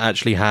 something that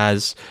actually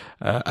has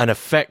an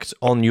effect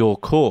on your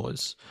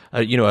cause,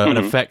 an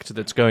effect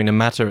that's going to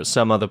matter at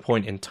some other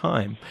point in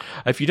time.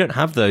 If you don't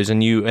have those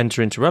and you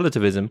enter into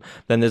relativism,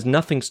 then there's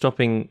nothing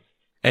stopping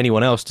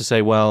anyone else to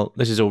say, well,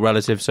 this is all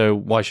relative, so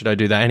why should I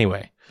do that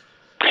anyway?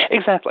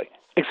 Exactly.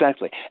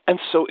 And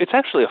so it's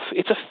actually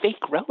it's a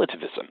fake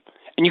relativism.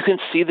 And you can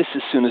see this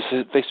as soon as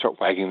they start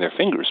wagging their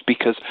fingers,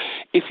 because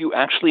if you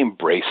actually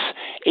embrace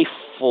a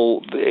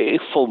full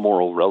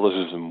moral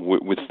relativism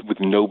with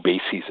no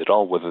bases at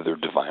all, whether they're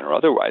divine or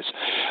otherwise,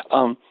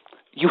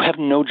 you have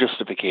no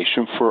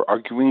justification for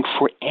arguing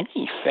for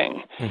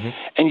anything.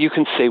 And you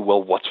can say,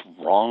 well, what's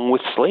wrong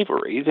with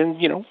slavery? Then,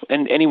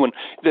 and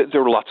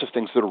there are lots of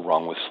things that are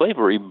wrong with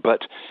slavery,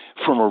 but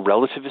from a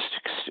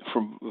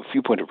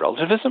viewpoint of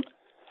relativism,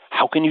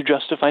 how can you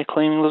justify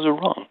claiming those are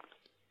wrong?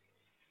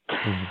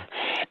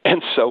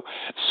 And so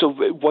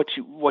what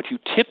you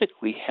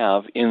typically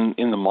have in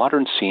the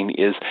modern scene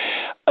is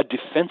a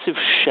defensive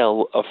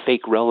shell of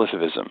fake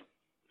relativism.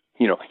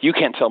 You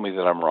can't tell me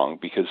that I'm wrong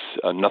because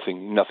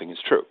nothing is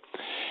true.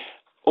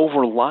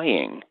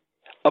 Overlying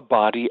a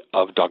body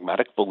of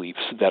dogmatic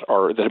beliefs that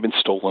have been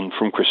stolen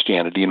from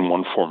Christianity in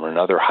one form or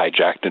another,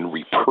 hijacked and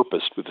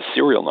repurposed with the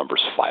serial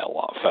numbers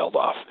filed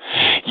off.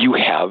 You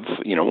have,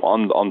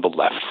 on the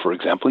left, for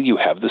example, you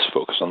have this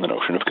focus on the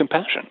notion of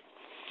compassion.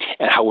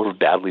 and however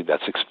badly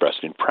that's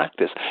expressed in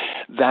practice,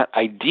 that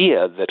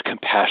idea that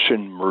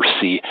compassion,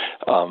 mercy,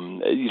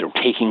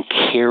 taking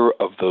care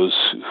of those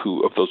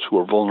who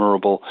are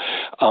vulnerable,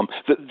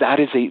 that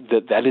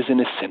is an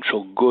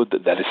essential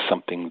good. That is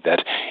something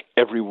that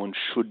everyone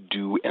should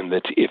do, and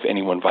that if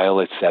anyone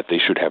violates that, they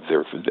should have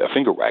their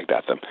finger wagged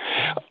at them.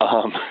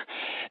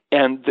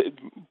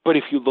 But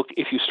if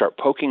you start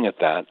poking at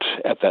that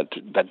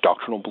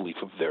doctrinal belief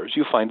of theirs,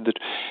 you find that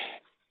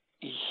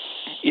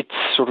it's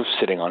sort of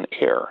sitting on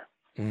air.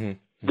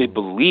 Mm-hmm. They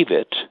believe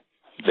it,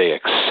 they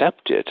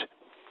accept it,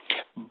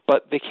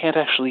 but they can't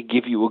actually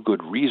give you a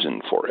good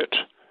reason for it,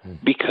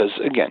 because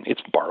again,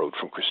 it's borrowed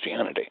from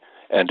Christianity.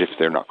 And if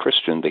they're not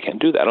Christian, they can't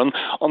do that.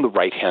 On the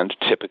right hand,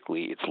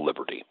 typically it's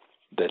liberty.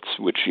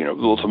 Which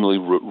ultimately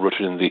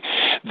rooted in the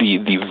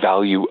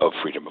value of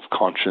freedom of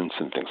conscience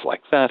and things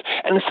like that.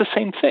 And it's the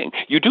same thing.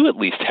 You do at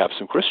least have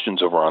some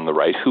Christians over on the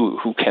right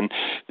who can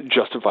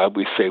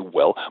justifiably say,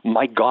 well,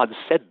 my God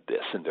said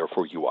this, and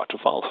therefore you ought to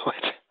follow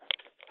it.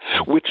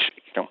 Which,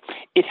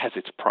 it has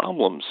its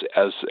problems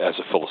as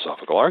a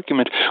philosophical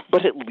argument,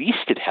 but at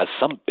least it has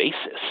some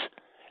basis.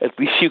 At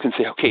least you can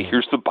say, okay,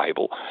 here's the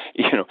Bible.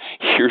 Here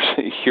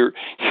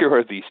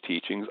are these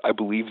teachings. I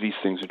believe these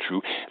things are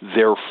true.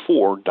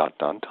 Therefore, ...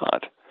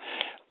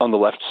 On the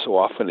left, so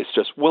often it's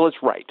just, well,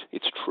 it's right.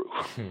 It's true.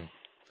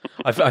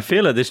 I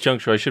feel at this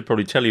juncture I should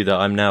probably tell you that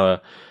I'm now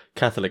a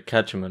Catholic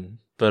catechumene.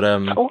 But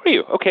oh, are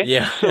you? Okay.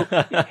 Yeah.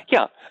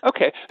 Yeah.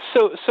 Okay.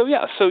 So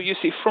you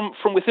see, from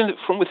within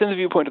the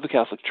viewpoint of the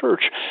Catholic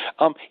Church,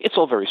 it's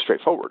all very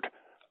straightforward.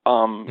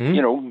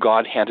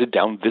 God handed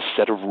down this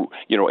a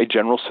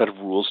general set of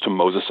rules to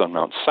Moses on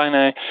Mount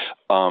Sinai.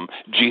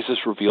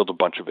 Jesus revealed a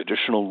bunch of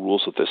additional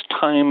rules at this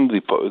time.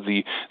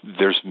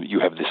 You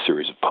have this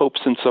series of popes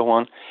and so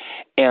on,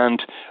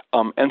 and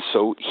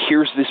so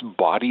here's this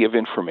body of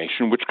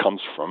information which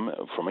comes from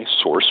a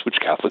source which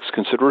Catholics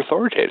consider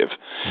authoritative.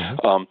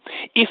 Mm-hmm.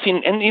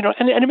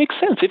 And it makes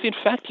sense if in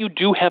fact you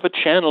do have a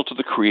channel to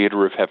the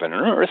Creator of heaven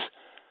and earth,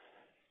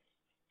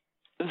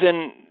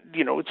 then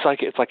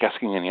it's like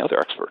asking any other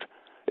expert,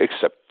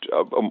 except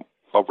a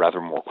rather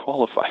more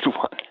qualified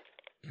one.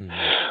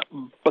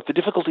 Mm-hmm. But the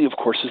difficulty, of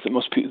course, is that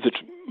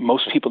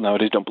most people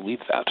nowadays don't believe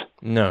that.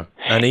 No,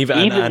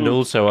 and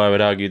also I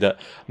would argue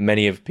that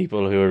many of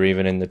people who are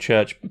even in the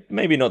church,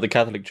 maybe not the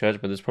Catholic Church,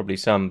 but there's probably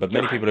some, but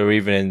many people who are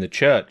even in the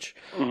church,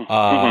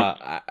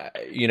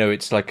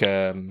 it's like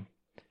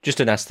just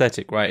an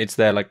aesthetic, right? It's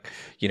there, like,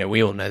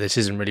 we all know this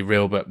isn't really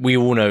real, but we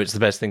all know it's the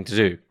best thing to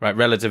do, right?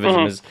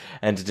 Relativism has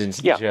entered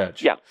into the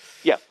church. Yeah.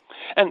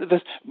 And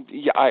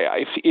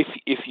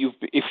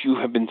if you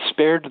have been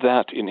spared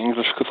that in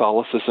English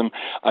Catholicism,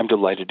 I'm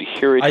delighted to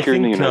hear it. Here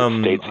in the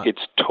United States,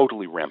 it's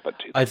totally rampant.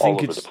 It's all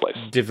over the place.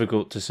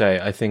 Difficult to say.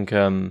 I think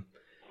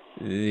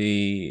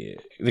the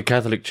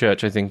Catholic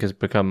Church, I think, has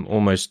become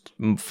almost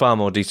far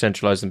more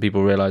decentralized than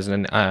people realize,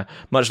 and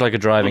much like a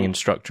driving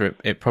instructor,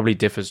 it probably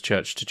differs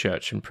church to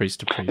church and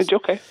priest to priest.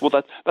 Okay, well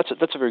that's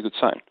a very good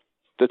sign.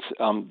 That's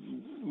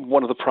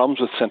one of the problems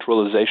with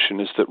centralization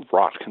is that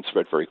rot can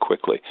spread very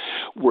quickly,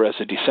 whereas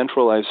a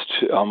decentralized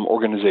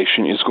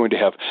organization you're going to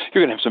have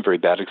some very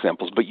bad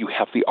examples, but you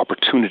have the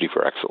opportunity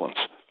for excellence.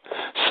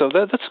 So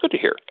that's good to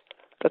hear.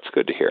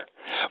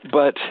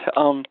 But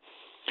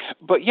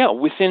yeah,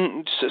 with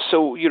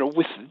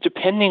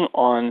depending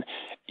on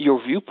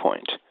your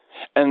viewpoint,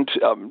 and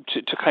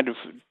to kind of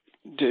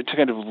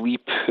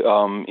leap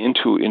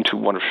into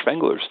one of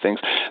Spengler's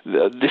things,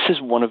 this is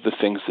one of the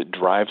things that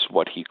drives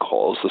what he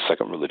calls the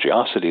second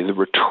religiosity, the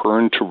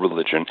return to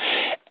religion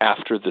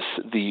after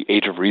the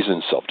age of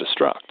reason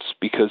self-destructs.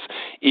 Because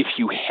if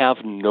you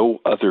have no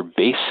other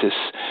basis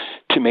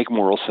to make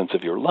moral sense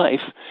of your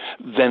life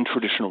than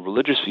traditional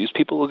religious views,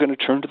 people are going to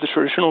turn to the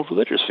traditional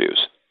religious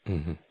views.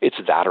 Mm-hmm. It's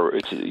that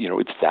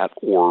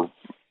or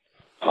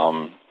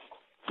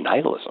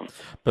nihilism.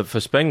 But for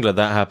Spengler,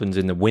 that happens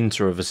in the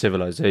winter of a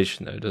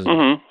civilization, though, doesn't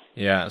it?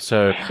 Yeah.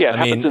 So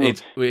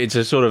it's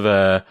a sort of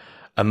a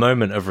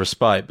moment of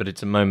respite, but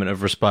it's a moment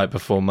of respite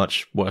before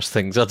much worse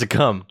things are to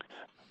come.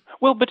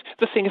 Well, but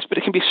the thing is,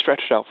 it can be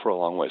stretched out for a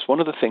long ways. One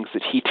of the things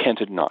that he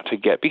tended not to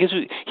get, because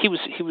he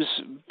was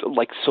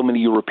like so many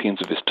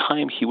Europeans of his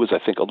time, he was, I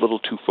think, a little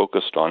too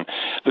focused on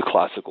the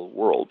classical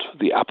world,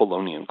 the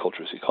Apollonian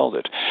culture, as he called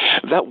it.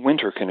 That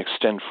winter can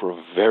extend for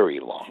a very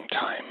long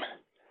time.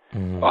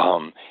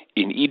 Mm.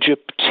 In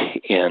Egypt,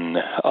 in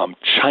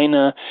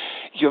China,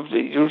 you have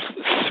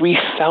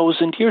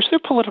 3,000 years. There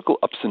are political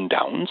ups and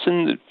downs,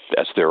 and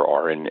as there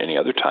are in any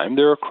other time,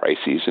 there are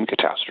crises and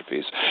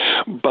catastrophes.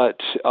 But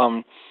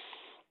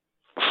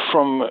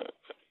from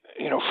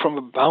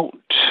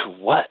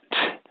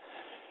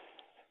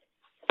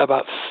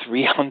about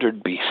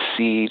 300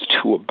 BC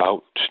to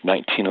about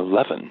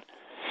 1911,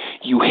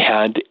 you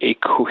had a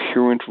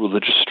coherent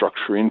religious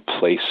structure in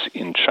place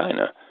in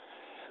China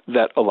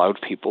that allowed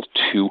people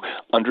to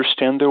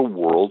understand their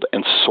world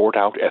and sort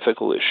out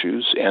ethical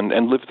issues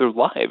and live their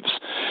lives.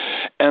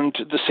 And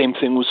the same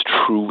thing was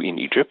true in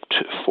Egypt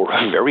for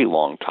a very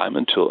long time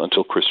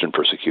until Christian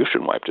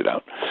persecution wiped it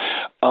out.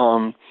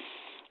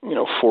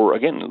 for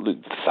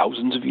again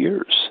thousands of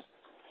years.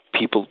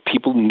 People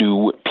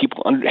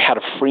had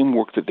a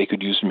framework that they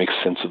could use to make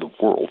sense of the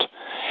world.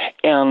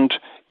 And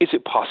is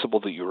it possible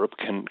that Europe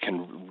can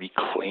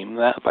reclaim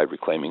that by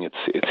reclaiming its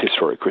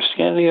historic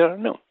Christianity? I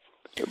don't know.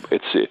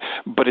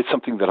 But it's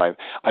something that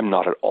I'm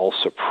not at all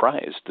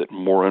surprised that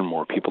more and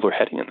more people are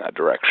heading in that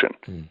direction.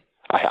 Mm.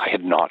 I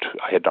had not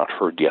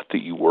heard yet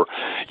that you were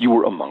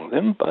among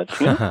them, but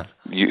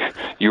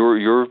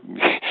you're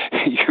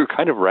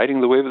kind of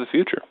riding the wave of the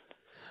future.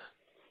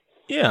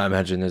 Yeah, I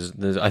imagine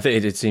there's. I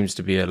think it seems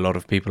to be a lot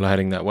of people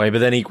heading that way, but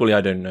then equally,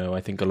 I don't know.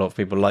 I think a lot of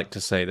people like to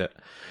say that.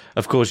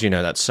 Of course,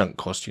 that's sunk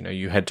cost.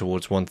 You head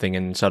towards one thing,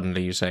 and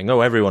suddenly you're saying,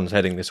 "Oh, everyone's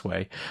heading this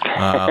way."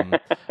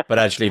 But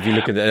actually, if you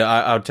look at it,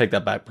 I'll take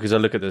that back because I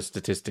look at the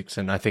statistics,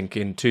 and I think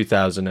in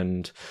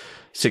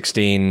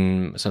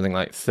 2016, something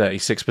like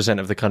 36%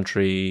 of the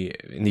country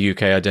in the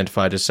UK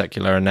identified as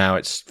secular, and now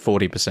it's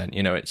 40%.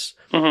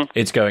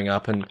 It's going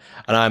up, and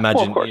I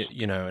imagine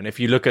and if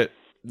you look at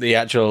the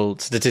actual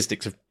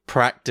statistics of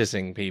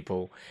practicing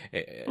people,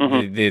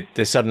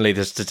 suddenly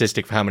the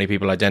statistic for how many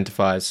people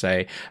identify as,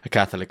 say, a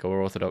Catholic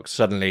or Orthodox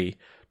suddenly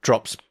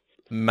drops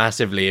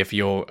massively if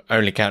you're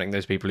only counting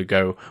those people who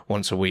go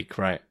once a week,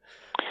 right?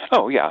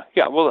 Oh yeah.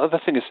 Well, the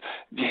thing is,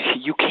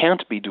 you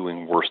can't be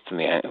doing worse than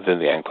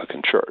the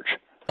Anglican Church.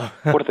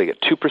 What do they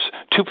get? 2%?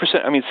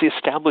 2%? I mean, it's the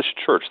established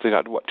church. They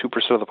got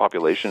 2% of the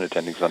population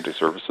attending Sunday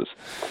services.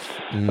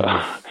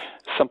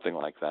 Something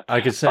like that. I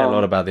could say a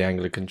lot about the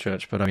Anglican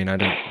Church, but I mean, I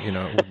don't.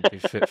 It wouldn't be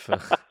fit for.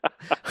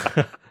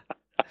 It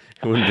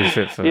wouldn't be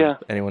fit for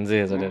anyone's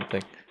ears, I don't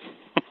think.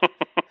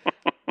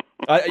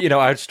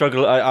 I'd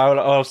struggle.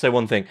 I'll say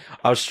one thing.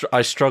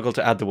 I struggle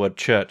to add the word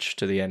church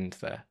to the end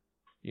there.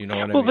 You know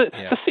what I mean?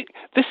 The thing,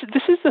 this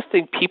is the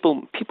thing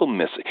people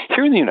miss.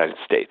 Here in the United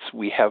States,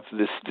 we have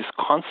this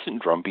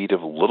constant drumbeat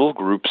of little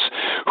groups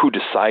who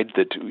decide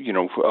that,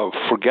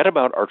 forget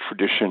about our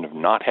tradition of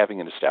not having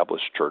an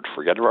established church,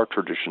 forget about our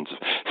traditions of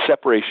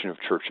separation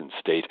of church and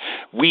state.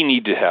 We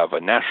need to have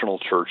a national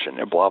church and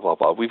blah blah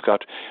blah. We've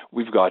got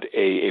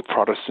a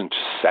Protestant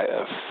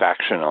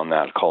faction on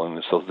that, calling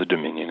themselves the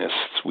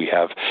Dominionists. We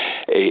have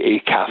a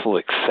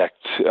Catholic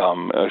sect,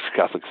 a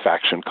Catholic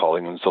faction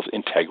calling themselves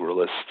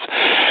Integralists.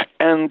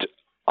 And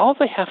all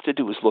they have to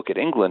do is look at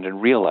England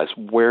and realize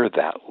where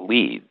that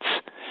leads,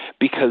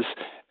 because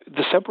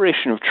the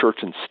separation of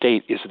church and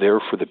state is there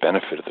for the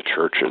benefit of the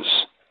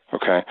churches.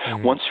 Okay.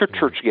 Mm-hmm. Once your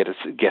church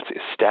gets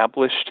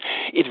established,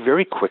 it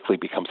very quickly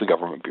becomes a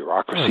government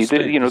bureaucracy.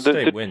 The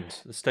state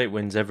wins. The state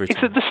wins every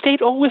time. The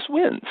state always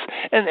wins,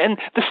 and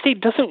the state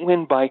doesn't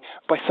win by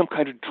some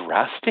kind of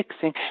drastic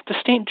thing. The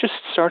state just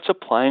starts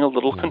applying a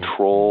little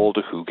control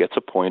to who gets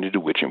appointed to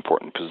which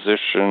important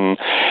position,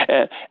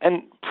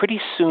 and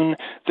pretty soon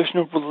there's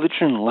no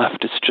religion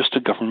left. It's just a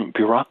government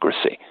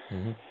bureaucracy.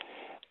 Mm-hmm.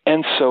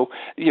 And so,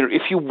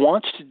 if you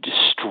want to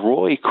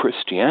destroy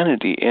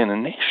Christianity in a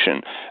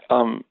nation,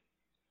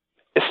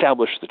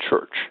 establish the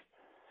church,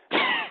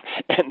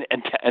 and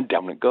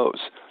down it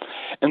goes.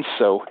 And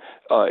so,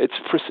 it's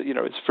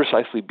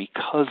precisely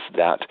because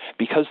the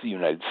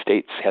United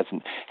States has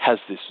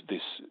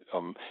this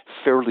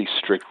fairly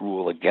strict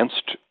rule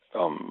against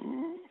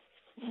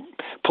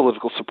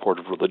political support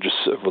of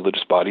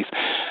religious bodies,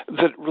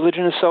 that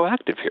religion is so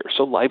active here,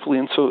 so lively,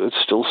 and so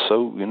it's still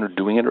so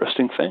doing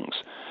interesting things.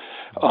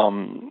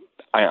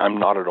 I'm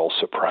not at all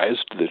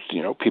surprised that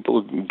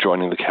people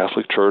joining the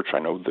Catholic Church. I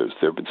know there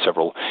have been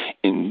several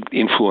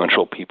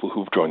influential people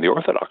who've joined the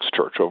Orthodox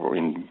Church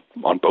on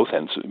both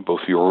ends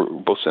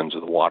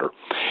of the water,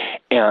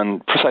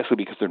 and precisely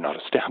because they're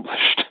not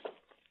established,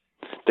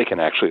 they can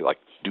actually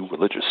do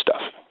religious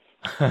stuff.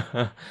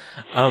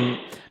 But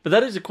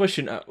that is a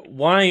question.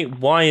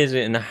 Why is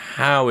it, and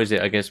how is it?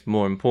 I guess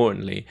more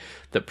importantly,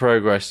 that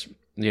progress,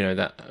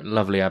 that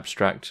lovely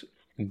abstract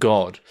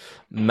God,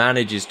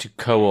 manages to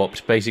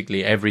co-opt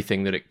basically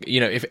everything that it,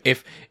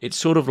 if it's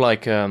sort of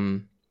like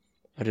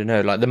I don't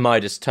know, like the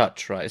Midas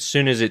touch, right? As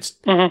soon as it's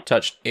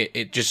touched,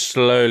 it just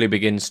slowly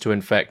begins to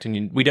infect,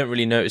 and we don't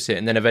really notice it.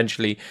 And then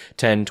eventually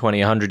 10,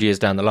 20, 100 years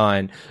down the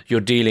line, you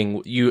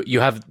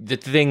have the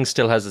thing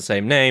still has the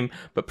same name,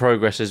 but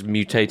progress has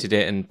mutated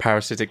it and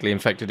parasitically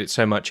infected it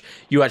so much,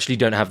 you actually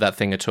don't have that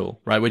thing at all,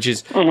 right? Which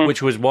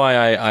was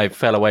why I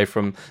fell away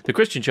from the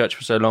Christian church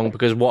for so long,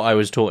 because what I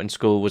was taught in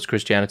school was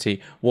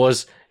Christianity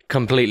was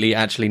completely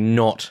actually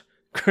not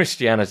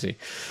Christianity.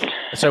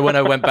 So when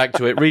I went back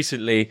to it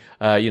recently,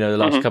 the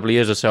last couple of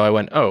years or so, I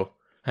went, oh,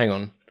 hang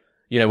on.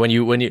 When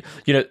you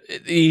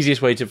the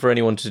easiest way for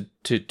anyone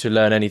to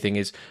learn anything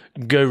is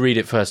go read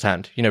it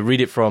firsthand.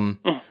 read it from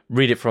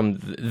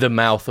the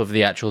mouth of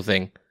the actual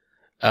thing,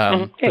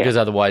 because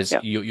otherwise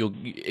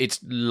it's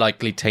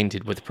likely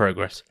tainted with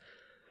progress.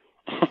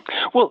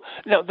 Well,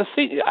 now the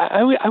thing,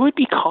 I would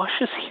be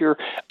cautious here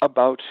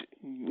about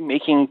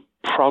making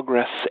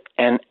progress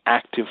an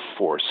active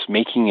force,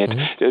 making it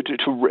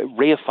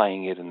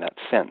reifying it in that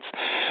sense,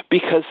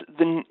 because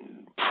the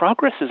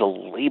progress is a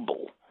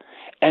label,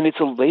 And it's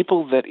a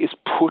label that is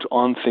put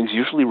on things,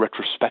 usually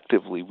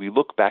retrospectively. We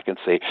look back and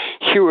say,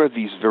 here are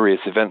these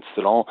various events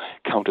that all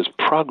count as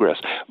progress.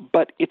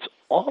 But it's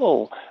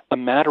all a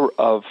matter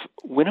of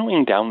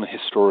winnowing down the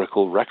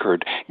historical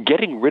record,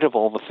 getting rid of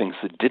all the things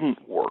that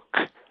didn't work.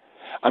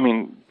 I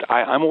mean,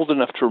 I'm old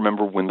enough to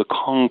remember when the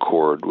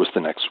Concorde was the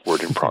next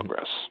word in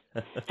progress.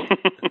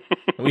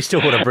 We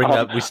still want to bring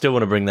that. We still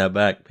want to bring that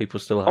back. People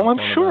still. I'm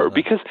sure,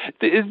 because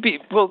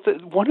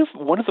one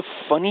of the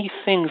funny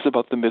things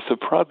about the myth of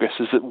progress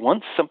is that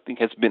once something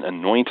has been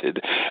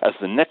anointed as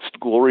the next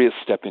glorious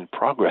step in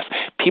progress,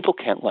 people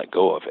can't let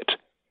go of it.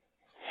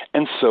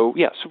 And so,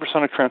 yeah,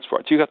 supersonic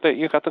transports. You got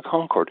the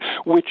Concorde,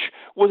 which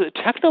was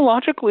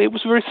technologically it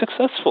was very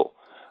successful.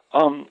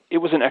 It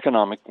was an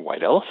economic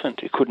white elephant.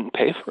 It couldn't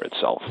pay for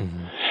itself.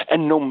 Mm-hmm.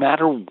 And no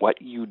matter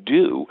what you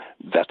do,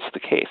 that's the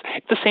case.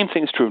 The same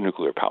thing is true of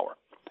nuclear power.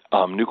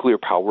 Nuclear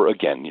power,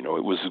 again, it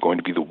was going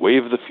to be the way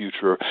of the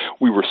future.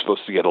 We were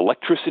supposed to get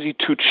electricity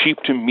too cheap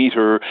to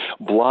meter,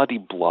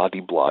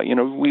 blah-de-blah-de-blah.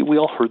 We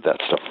all heard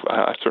that stuff.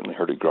 I certainly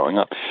heard it growing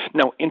up.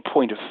 Now, in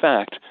point of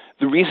fact,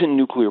 the reason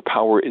nuclear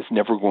power is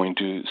never going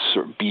to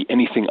be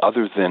anything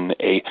other than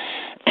a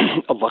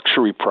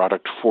luxury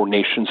product for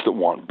nations that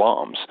want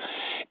bombs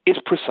is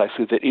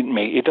precisely that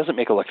it doesn't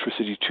make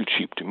electricity too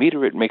cheap to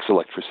meter. It makes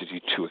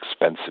electricity too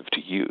expensive to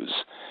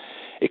use.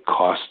 It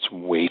costs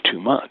way too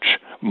much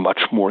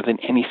more than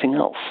anything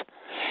else.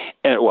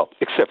 And, well,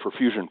 except for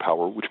fusion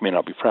power, which may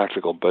not be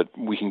practical, but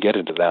we can get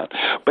into that.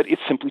 But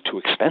it's simply too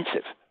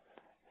expensive.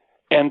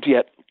 And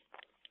yet,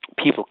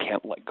 people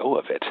can't let go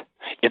of it.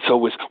 It's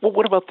always, well,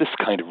 what about this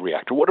kind of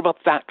reactor? What about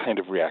that kind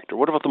of reactor?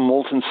 What about the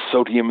molten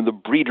sodium and the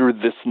breeder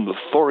this and the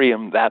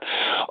thorium that?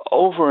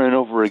 Over and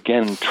over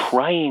again,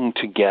 trying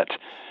to get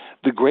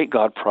the great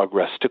God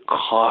progress to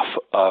cough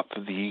up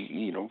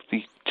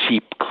the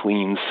cheap,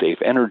 clean, safe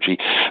energy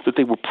that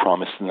they were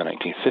promised in the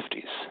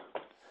 1950s.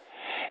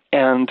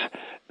 And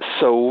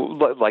so,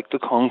 like the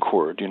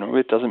Concorde,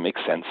 it doesn't make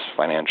sense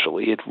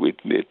financially. It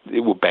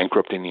will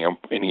bankrupt any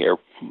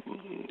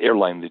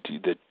airline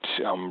that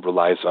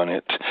relies on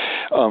it.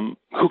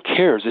 Who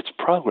cares? It's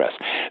progress.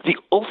 The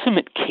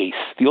ultimate case,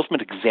 the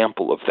ultimate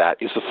example of that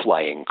is the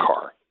flying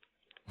car.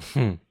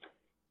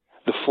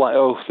 The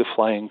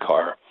flying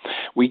car.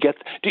 Do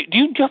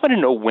you happen to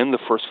know when the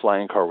first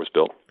flying car was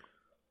built?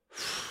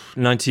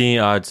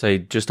 I'd say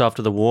just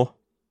after the war.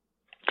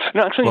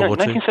 No, actually,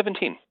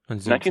 1917.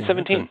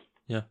 1917. Okay.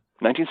 Yeah.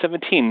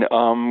 1917.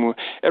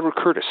 Edward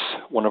Curtis,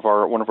 one of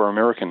our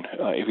American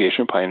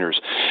aviation pioneers,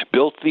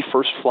 built the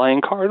first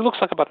flying car. It looks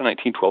like about a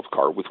 1912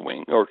 car with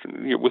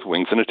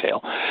wings and a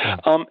tail,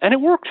 and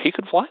it worked. He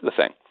could fly the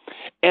thing.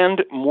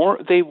 And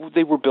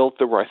they were built.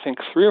 There were, I think,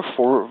 3 or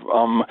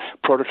 4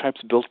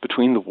 prototypes built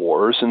between the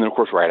wars, and then of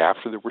course right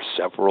after there were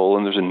several,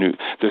 and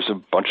there's a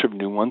bunch of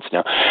new ones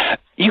now.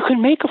 You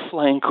can make a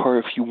flying car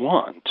if you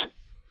want,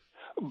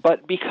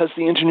 but because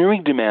the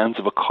engineering demands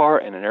of a car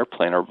and an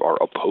airplane are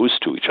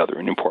opposed to each other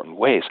in important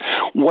ways,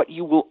 what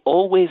you will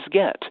always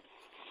get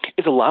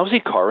is a lousy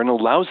car and a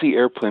lousy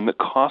airplane that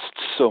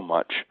costs so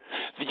much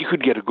that you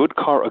could get a good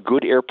car, a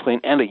good airplane,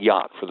 and a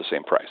yacht for the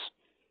same price.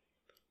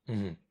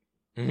 Mm-hmm.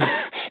 Mm-hmm.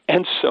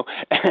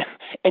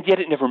 And yet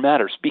it never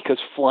matters, because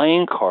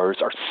flying cars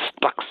are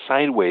stuck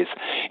sideways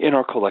in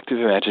our collective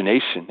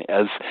imagination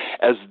as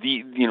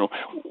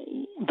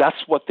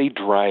that's what they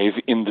drive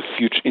in the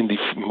future, in the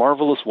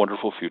marvelous,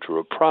 wonderful future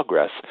of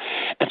progress.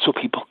 And so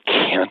people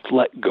can't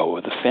let go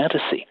of the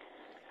fantasy.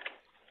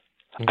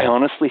 I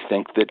honestly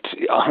think that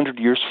 100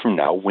 years from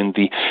now, when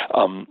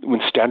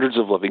standards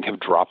of living have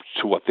dropped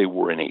to what they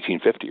were in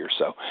 1850 or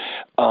so,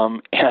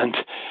 and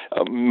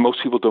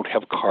most people don't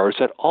have cars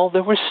at all,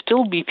 there will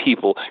still be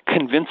people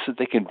convinced that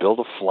they can build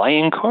a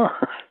flying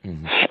car.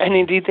 Mm-hmm. And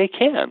indeed they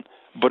can.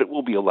 But it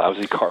will be a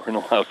lousy car and a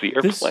lousy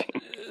airplane.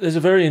 There's a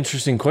very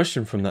interesting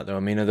question from that, though. I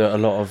mean, a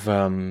lot of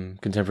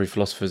contemporary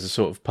philosophers are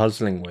sort of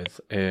puzzling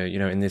with,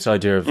 in this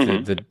idea of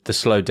the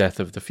slow death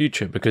of the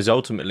future. Because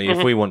ultimately,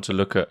 if we want to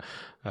look at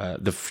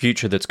the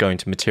future that's going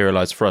to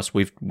materialize for us,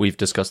 we've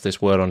discussed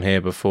this word on here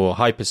before,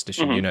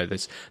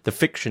 hyperstition. The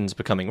fiction's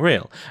becoming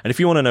real. And if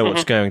you want to know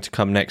what's going to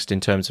come next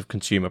in terms of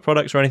consumer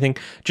products or anything,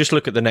 just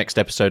look at the next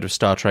episode of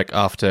Star Trek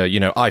after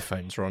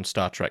iPhones were on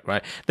Star Trek,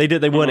 right?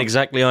 They weren't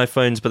exactly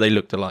iPhones, but they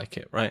looked alike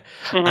it, right?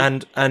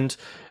 And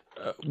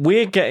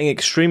we're getting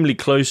extremely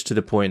close to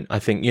the point, I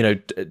think,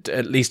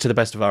 at least to the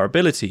best of our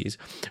abilities,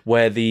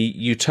 where the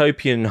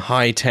utopian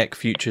high-tech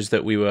futures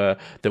that were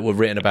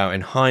written about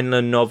in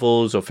Heinlein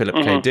novels or Philip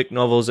K. Dick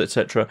novels,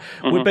 etc.,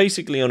 we're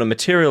basically on a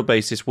material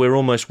basis, we're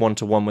almost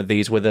one-to-one with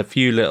these, with a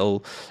few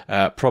little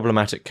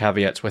problematic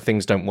caveats where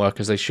things don't work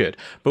as they should.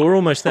 But we're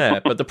almost there.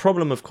 But the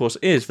problem, of course,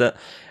 is that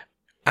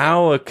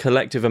our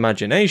collective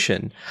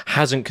imagination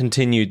hasn't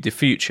continued the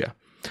future.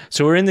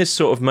 So we're in this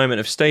sort of moment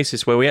of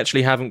stasis where we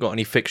actually haven't got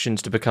any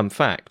fictions to become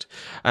fact.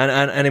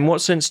 And in what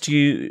sense do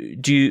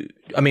you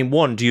I mean,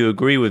 one, do you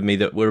agree with me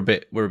that we're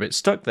a bit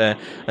stuck there?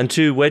 And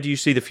two, where do you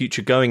see the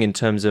future going in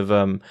terms of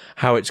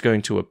how it's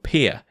going to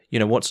appear?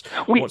 What's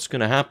going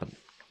to happen?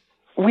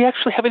 we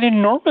actually have an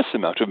enormous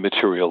amount of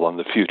material on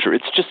the future.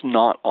 It's just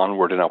not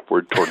onward and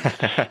upward toward,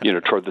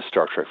 toward the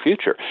Star Trek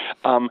future.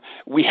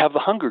 We have the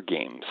Hunger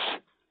Games.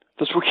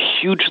 Those were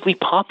hugely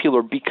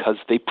popular because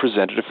they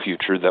presented a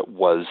future that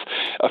was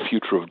a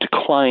future of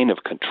decline,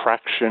 of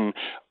contraction,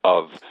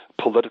 of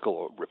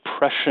political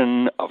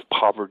repression, of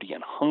poverty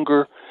and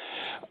hunger.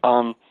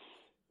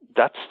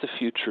 That's the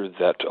future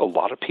that a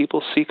lot of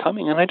people see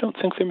coming, and I don't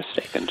think they're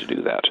mistaken to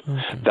do that.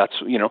 Okay. That's,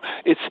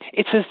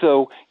 it's as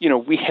though,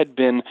 we had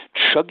been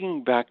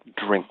chugging back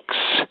drinks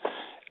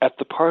at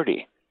the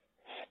party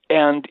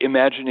and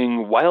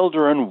imagining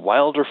wilder and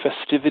wilder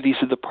festivities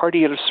at the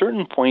party. At a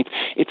certain point,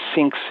 it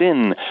sinks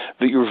in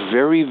that you're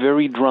very,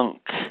 very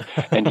drunk,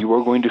 and you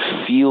are going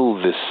to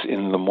feel this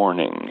in the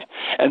morning.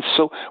 And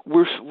so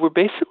we're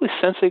basically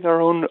sensing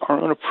our own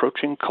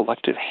approaching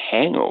collective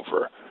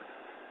hangover.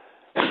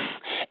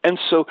 And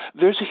so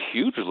there's a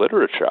huge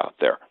literature out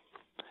there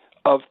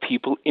of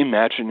people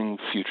imagining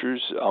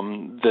futures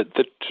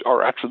that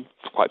are actually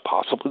quite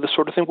possibly the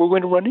sort of thing we're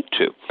going to run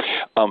into.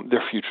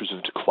 They're futures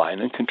of decline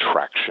and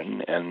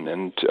contraction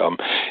and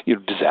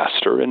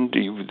disaster. And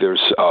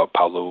there's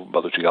Paolo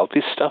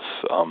Balucci-Galti's stuff.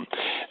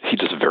 He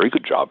does a very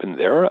good job in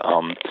there.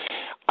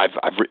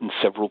 I've written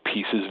several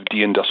pieces of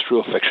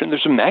de-industrial fiction.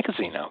 There's a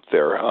magazine out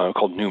there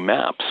called New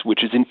Maps,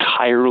 which is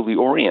entirely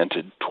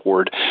oriented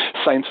toward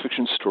science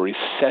fiction stories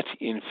set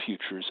in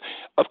futures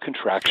of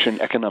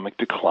contraction, economic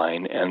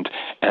decline, and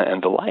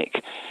the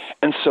like.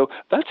 And so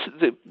that's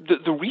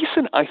the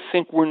reason I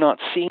think we're not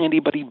seeing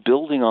anybody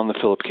building on the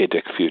Philip K.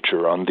 Dick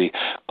future, on the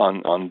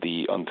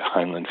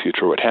Heinlein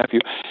future, what have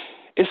you,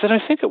 is that I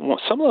think at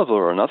some level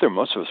or another,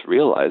 most of us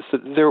realize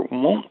that there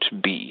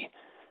won't be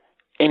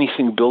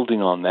anything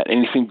building on that,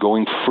 anything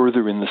going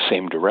further in the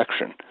same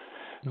direction,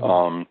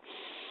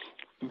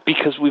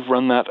 because we've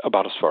run that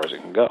about as far as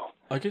it can go.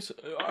 I guess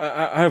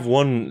I have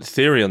one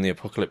theory on the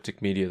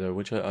apocalyptic media, though,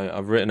 which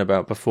I've written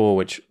about before,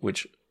 which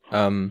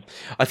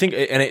I think,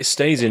 and it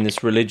stays in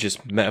this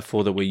religious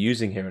metaphor that we're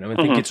using here. And I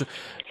think it's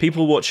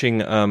people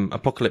watching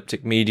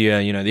apocalyptic media,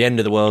 the end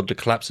of the world, the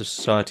collapse of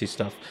society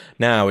stuff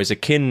now is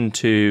akin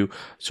to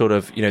sort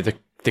of,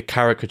 the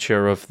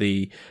caricature of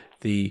the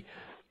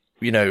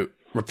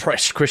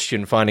repressed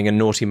Christian finding a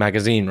naughty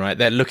magazine, right?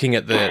 They're looking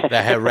at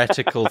the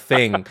heretical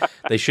thing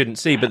they shouldn't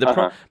see. But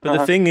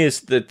the thing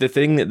is that the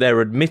thing that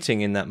they're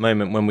admitting in that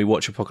moment when we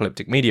watch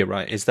apocalyptic media,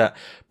 right, is that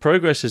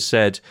progress has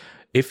said,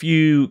 if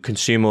you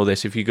consume all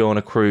this, if you go on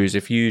a cruise,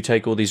 if you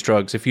take all these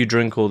drugs, if you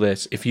drink all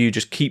this, if you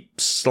just keep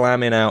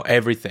slamming out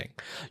everything,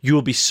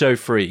 you'll be so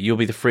free. You'll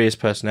be the freest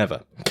person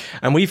ever.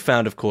 And we've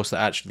found, of course, that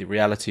actually the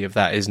reality of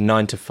that is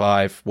 9 to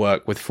 5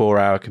 work with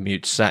 4-hour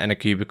commutes, sat in a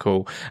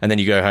cubicle, and then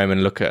you go home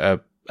and look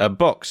at a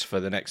box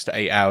for the next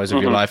 8 hours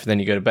of your life, and then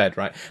you go to bed,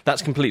 right?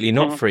 That's completely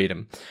not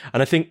freedom.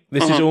 And I think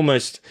this is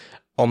almost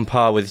on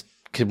par with,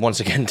 once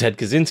again, Ted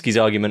Kaczynski's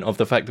argument of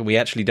the fact that we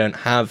actually don't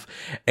have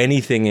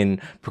anything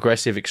in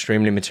progressive,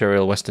 extremely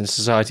material Western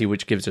society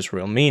which gives us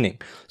real meaning.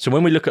 So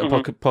when we look at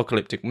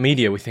apocalyptic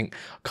media, we think,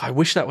 God, I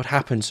wish that would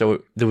happen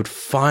so there would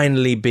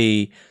finally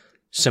be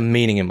some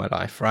meaning in my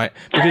life, right?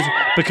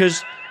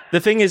 Because the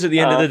thing is, at the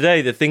end of the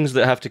day, the things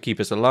that have to keep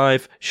us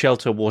alive,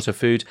 shelter, water,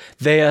 food,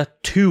 they are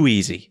too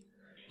easy.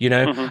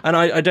 And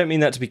I don't mean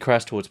that to be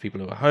crass towards people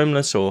who are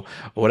homeless or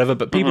whatever,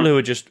 but people who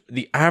are just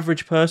the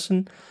average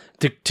person,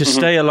 to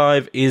stay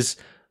alive is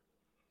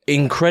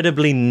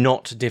incredibly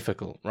not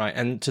difficult, right?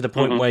 And to the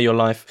point where your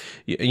life,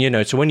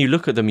 so when you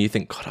look at them, you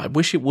think, God, I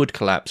wish it would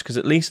collapse, because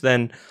at least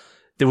then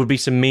there would be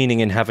some meaning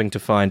in having to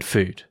find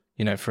food,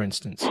 for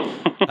instance.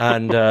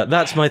 And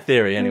that's my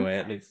theory anyway,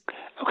 at least.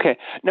 Okay.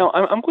 Now,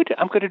 I'm going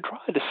to draw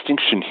a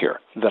distinction here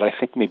that I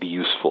think may be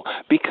useful,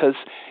 because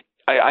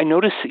I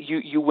noticed that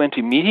you went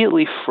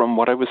immediately from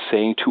what I was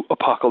saying to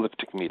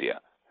apocalyptic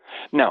media.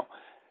 Now,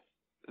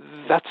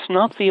 that's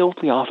not the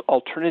only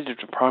alternative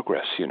to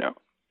progress,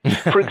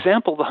 For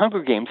example, the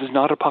Hunger Games is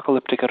not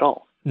apocalyptic at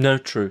all. No,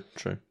 true.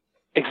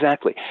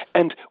 Exactly.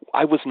 And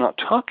I was not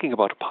talking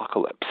about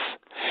apocalypse,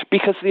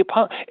 because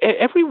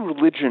every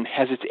religion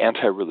has its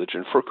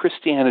anti-religion. For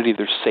Christianity,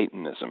 there's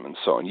Satanism and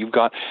so on.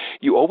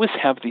 You always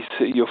have these,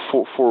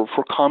 for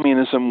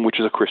communism, which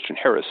is a Christian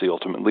heresy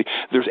ultimately,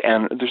 there's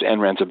Ayn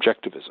Rand's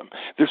objectivism.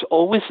 There's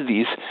always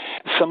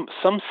some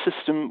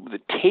system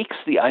that takes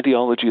the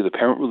ideology of the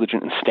parent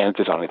religion and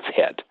stands it on its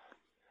head,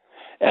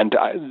 and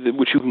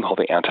which you can call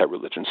the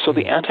anti-religion. So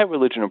the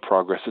anti-religion of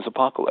progress is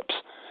apocalypse.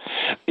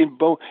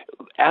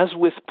 As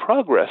with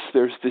progress,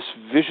 there's this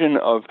vision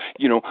of,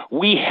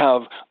 we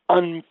have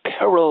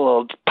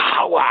unparalleled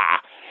power,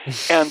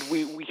 and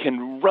we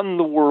can run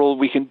the world,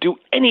 we can do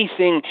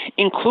anything,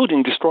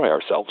 including destroy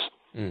ourselves.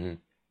 Mm-hmm.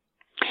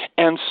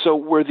 And so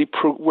where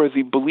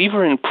the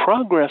believer in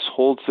progress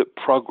holds that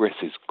progress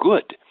is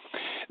good,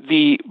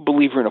 the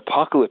believer in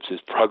apocalypse is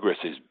progress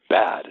is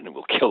bad and it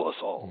will kill us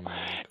all.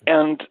 Mm-hmm.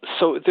 And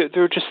so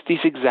they're just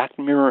these exact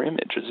mirror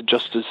images,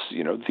 just as,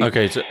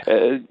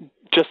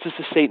 just as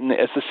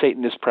the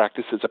Satanist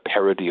practice is a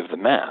parody of the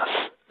Mass.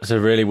 So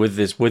really, with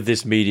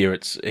this media,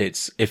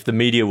 it's if the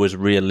media was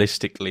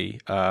realistically,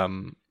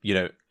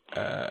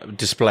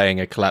 displaying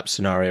a collapse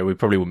scenario, we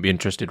probably wouldn't be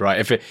interested,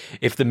 right?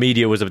 If the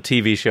media was a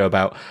TV show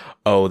about,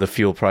 oh, the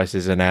fuel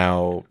prices are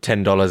now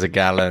 $10 a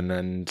gallon,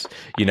 and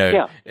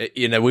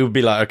we would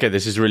be like, okay,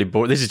 this is really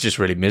boring. This is just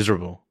really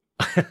miserable.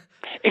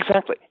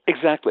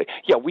 Exactly.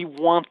 Yeah, we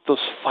want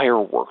those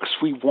fireworks.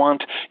 We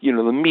want,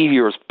 the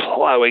meteors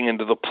plowing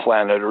into the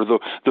planet, or the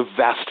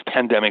vast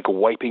pandemic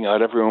wiping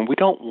out everyone. We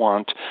don't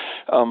want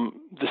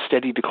the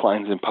steady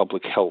declines in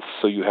public health,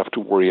 so you have to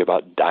worry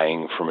about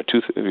dying from a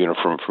tooth,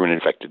 from an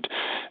infected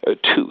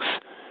tooth.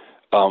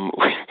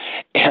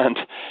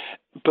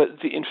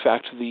 In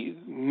fact,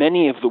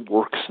 many of the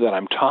works that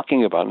I'm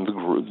talking about, and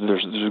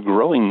there's a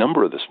growing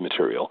number of this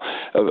material,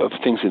 of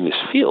things in this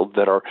field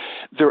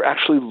they're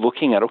actually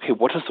looking at, okay,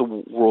 what does the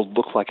world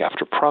look like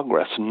after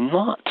progress?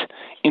 Not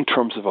in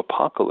terms of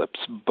apocalypse,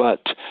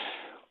 but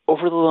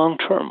over the long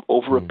term,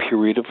 over a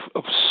period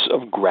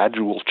of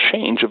gradual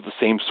change of the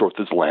same sort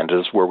that's landed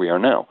us where we are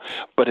now,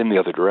 but in the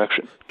other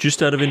direction.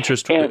 Just out of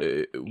interest,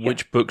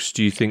 which books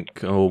do you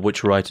think, or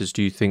which writers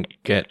do you think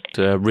get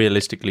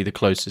realistically the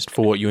closest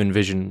for what you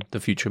envision the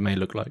future may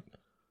look like?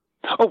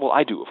 Oh, well,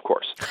 I do, of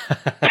course.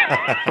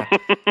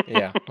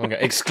 Yeah, okay.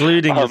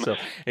 Excluding yourself.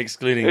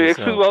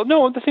 Well,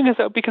 no, the thing is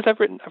that because I've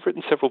written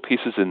several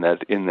pieces in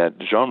that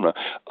genre.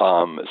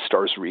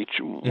 Stars Reach,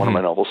 one of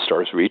my novels,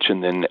 Stars Reach,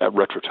 and then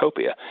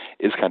Retrotopia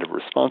is kind of a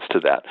response to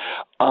that.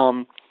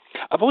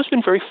 I've always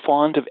been very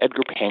fond of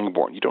Edgar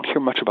Pangborn. You don't hear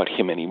much about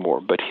him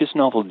anymore, but his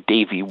novel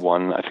Davy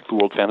won, I think, the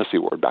World Fantasy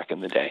Award back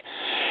in the day,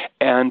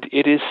 and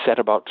it is set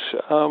about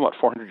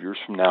 400 years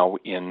from now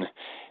in.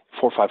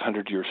 400 or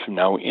 500 years from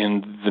now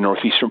in the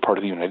northeastern part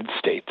of the United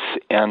States.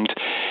 And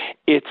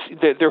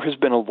there has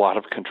been a lot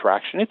of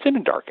contraction. It's in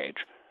a dark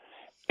age.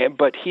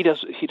 But he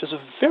does a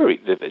very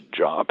vivid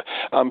job.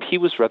 He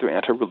was rather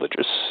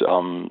anti-religious,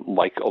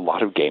 like a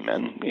lot of gay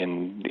men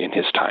in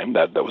his time.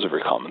 That was a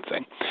very common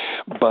thing.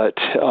 But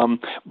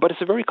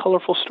it's a very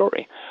colorful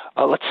story.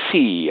 Let's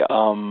see.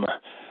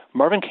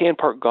 Marvin Kaye and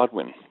Park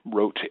Godwin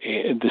wrote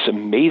this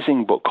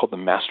amazing book called The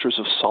Masters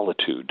of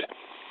Solitude.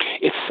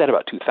 It's set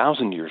about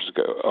 2,000 years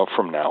ago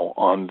from now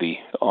on the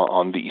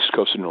east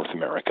coast of North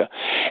America,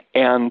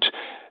 and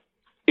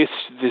it's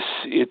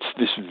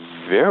this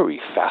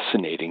very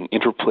fascinating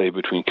interplay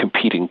between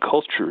competing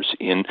cultures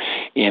in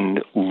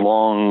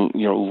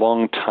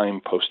long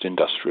time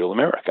post-industrial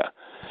America.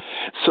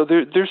 So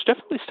there's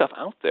definitely stuff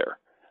out there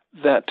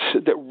that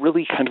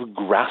really kind of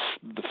grasp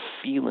the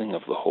feeling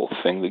of the whole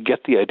thing, that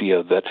get the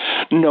idea that,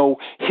 no,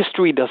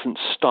 history doesn't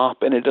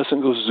stop and it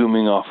doesn't go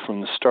zooming off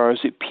from the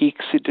stars. It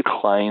peaks, it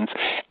declines,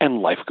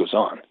 and life goes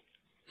on.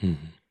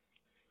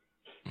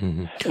 Mm-hmm.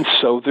 Mm-hmm. And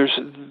so there's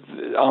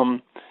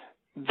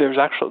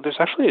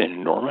actually an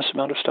enormous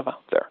amount of stuff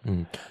out there.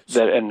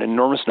 That an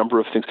enormous number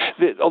of things.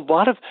 A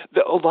lot of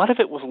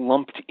it was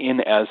lumped in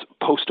as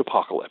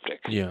post-apocalyptic.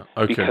 Yeah,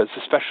 okay. Because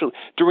especially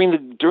during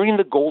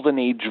the golden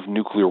age of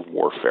nuclear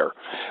warfare,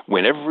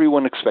 when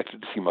everyone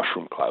expected to see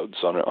mushroom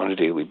clouds on a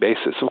daily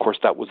basis, of course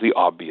that was the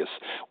obvious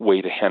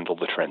way to handle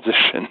the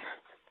transition.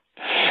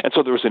 And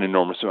so there was an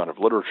enormous amount of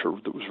literature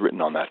that was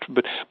written on that.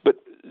 But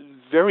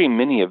very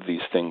many of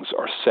these things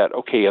are set.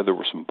 Okay, yeah, there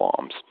were some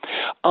bombs.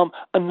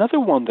 Another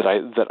one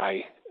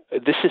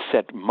this is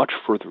set much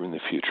further in the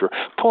future.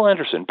 Paul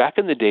Anderson, back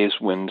in the days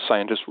when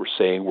scientists were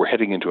saying we're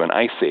heading into an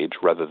ice age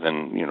rather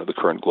than the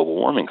current global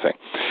warming thing,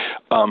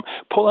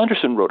 Paul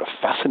Anderson wrote a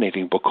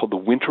fascinating book called The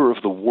Winter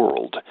of the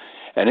World,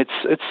 and it's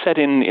set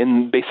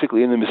in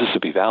basically in the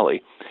Mississippi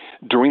Valley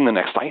during the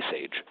next ice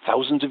age,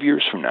 thousands of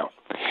years from now.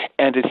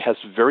 And it has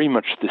very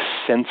much this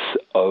sense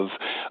of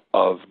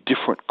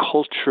different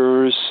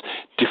cultures,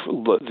 this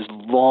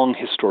long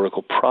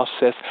historical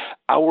process.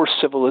 Our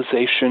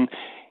civilization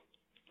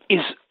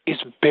is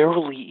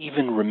barely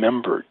even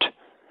remembered.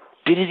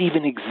 Did it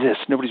even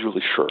exist? Nobody's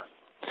really sure.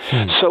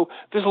 So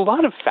there's a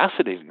lot of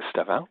fascinating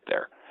stuff out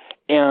there.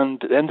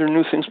 And there are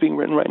new things being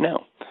written right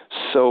now.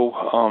 So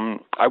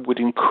I would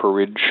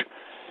encourage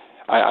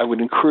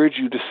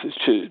you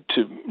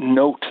to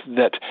note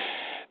that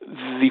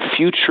the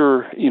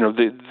future,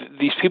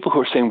 these people who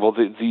are saying, well,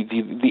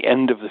 the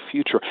end of the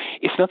future,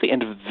 it's not the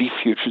end of the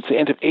future, it's the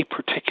end of a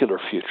particular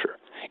future.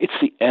 It's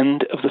the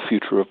end of the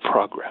future of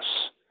progress.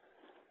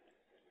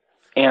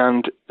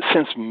 And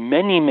since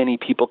many, many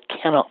people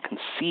cannot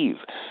conceive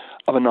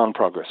of a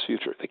non-progress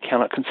future, they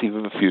cannot conceive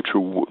of a future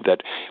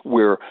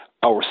where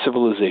our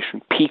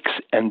civilization peaks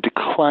and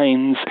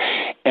declines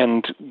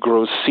and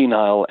grows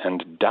senile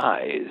and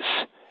dies,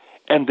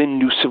 and then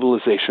new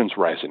civilizations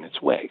rise in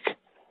its wake,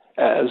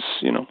 as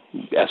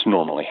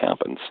normally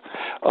happens.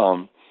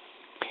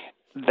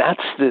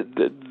 That's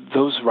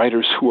those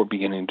writers who are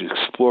beginning to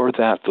explore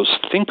that, those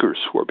thinkers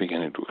who are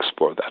beginning to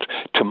explore that,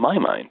 to my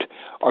mind,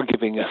 are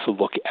giving us a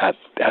look at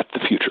the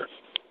future.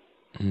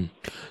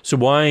 So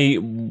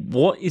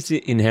what is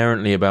it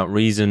inherently about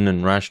reason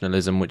and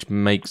rationalism which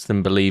makes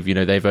them believe,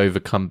 they've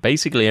overcome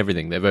basically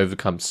everything? They've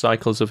overcome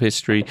cycles of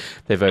history,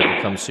 they've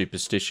overcome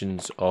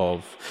superstitions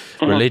of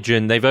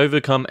religion, they've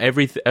overcome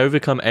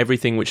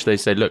everything which they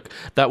say, look,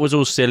 that was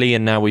all silly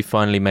and now we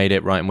finally made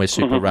it right and we're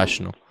super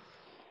rational.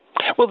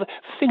 Well, the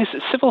thing is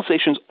that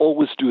civilizations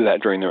always do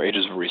that during their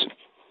ages of reason.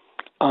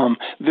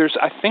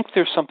 I think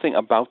there's something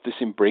about this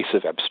embrace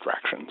of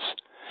abstractions.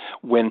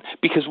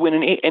 Because when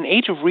an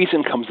age of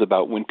reason comes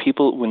about, when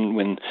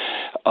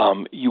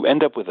you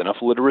end up with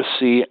enough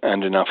literacy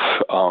and enough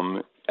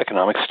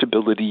economic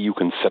stability, you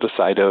can set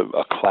aside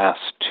a class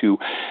to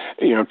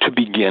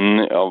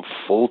begin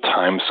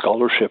full-time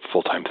scholarship,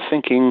 full-time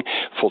thinking,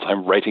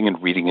 full-time writing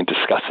and reading and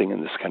discussing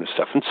and this kind of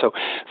stuff. And so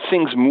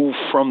things move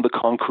from the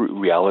concrete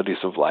realities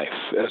of life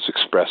as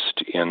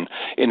expressed in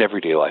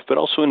everyday life, but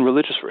also in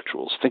religious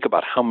rituals. Think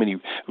about how many,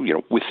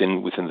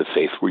 within the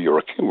faith where you're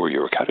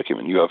a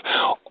catechumen, you have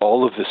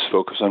all of this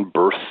focus on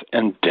birth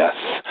and death,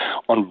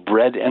 on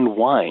bread and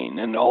wine,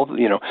 and all,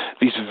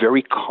 these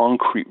very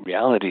concrete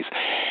realities.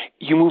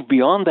 You move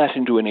beyond that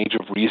into an age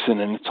of reason,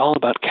 and it's all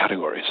about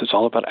categories. It's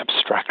all about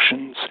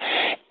abstractions.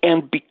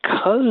 And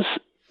because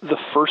the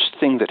first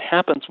thing that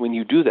happens when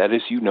you do that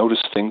is you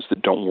notice things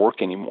that don't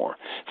work anymore,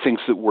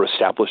 things that were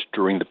established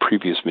during the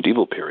previous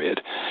medieval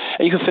period,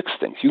 and you can fix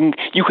things.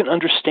 You can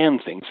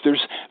understand things.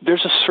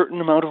 There's a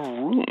certain amount of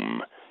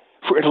room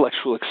for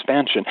intellectual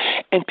expansion,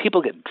 and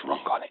people get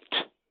drunk on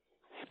it.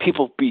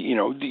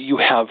 You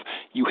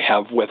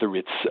have whether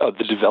it's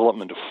the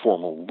development of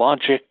formal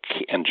logic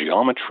and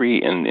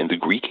geometry in the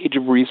Greek Age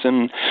of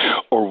Reason,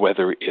 or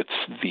whether it's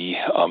the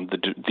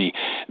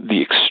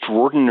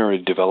extraordinary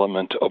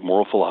development of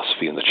moral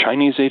philosophy in the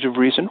Chinese Age of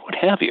Reason, what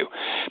have you.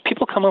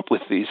 People come up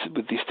with these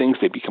things.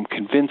 They become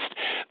convinced.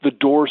 The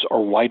doors are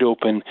wide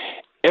open.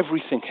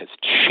 Everything has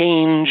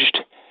changed.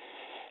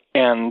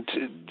 And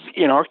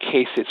in our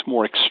case, it's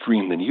more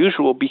extreme than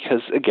usual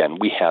because, again,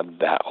 we had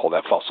all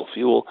that fossil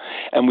fuel,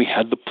 and we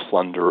had the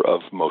plunder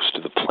of most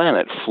of the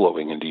planet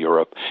flowing into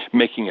Europe,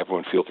 making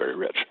everyone feel very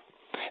rich.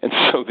 And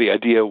so the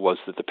idea was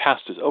that the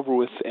past is over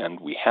with, and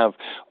we have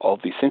all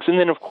these things. And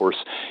then, of course,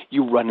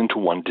 you run into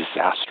one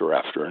disaster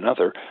after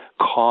another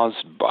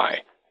caused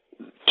by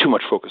too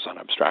much focus on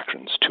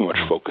abstractions, too much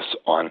focus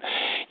on,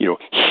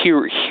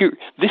 here,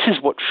 this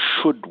is what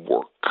should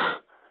work.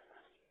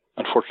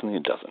 Unfortunately,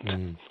 it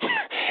doesn't,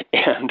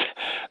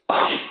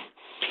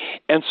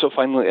 and so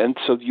finally,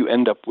 you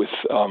end up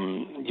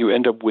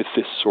with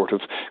this sort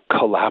of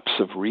collapse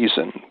of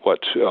reason, what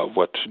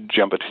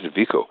Giambattista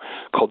Vico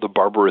called the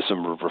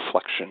barbarism of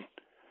reflection,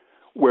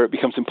 where it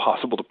becomes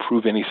impossible to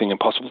prove anything,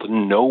 impossible to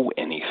know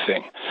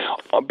anything,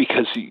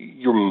 because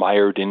you're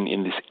mired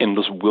in this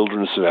endless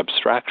wilderness of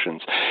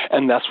abstractions.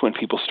 And that's when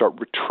people start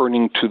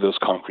returning to those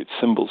concrete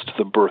symbols, to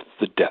the birth,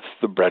 the death,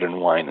 the bread and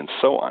wine, and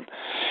so on.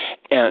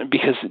 And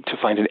because to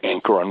find an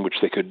anchor on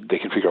which they can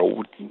figure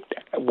out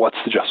what's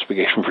the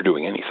justification for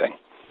doing anything.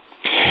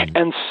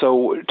 And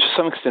so, to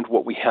some extent,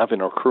 what we have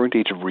in our current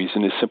age of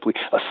reason is simply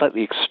a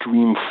slightly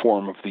extreme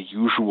form of the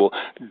usual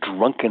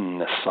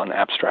drunkenness on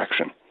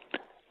abstraction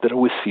that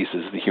always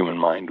seizes the human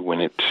mind when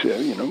it,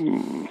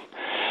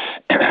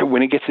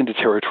 when it gets into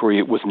territory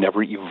it was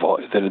never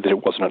evolved, that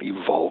it was not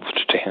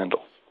evolved to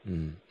handle.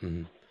 Mm-hmm.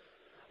 And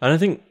I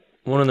think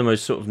one of the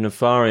most sort of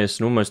nefarious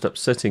and almost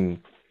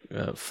upsetting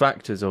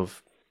factors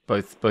of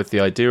both the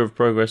idea of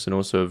progress and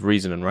also of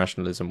reason and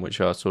rationalism, which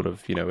are sort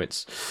of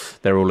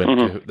they're all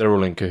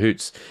in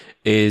cahoots,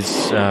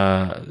 is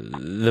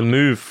the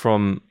move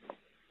from.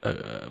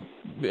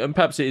 And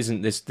perhaps it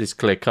isn't this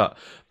clear cut,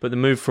 but the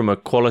move from a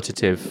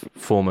qualitative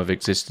form of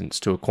existence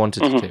to a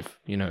quantitative,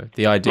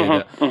 the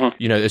idea that,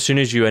 as soon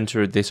as you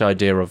enter this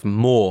idea of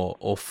more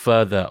or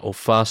further or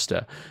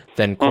faster,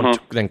 then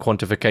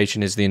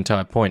quantification is the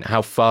entire point.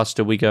 How fast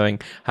are we going?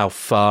 How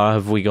far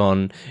have we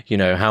gone?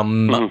 How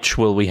much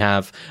will we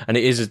have? And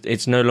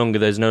there's no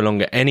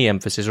longer any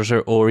emphasis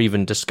or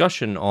even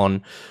discussion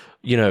on,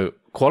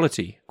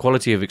 quality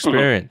of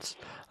experience.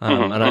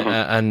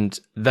 And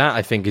that,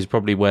 I think, is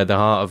probably where the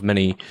heart of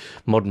many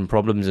modern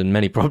problems and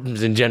many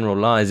problems in general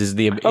lies, is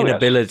the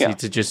inability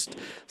to just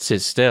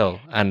sit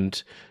still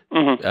and,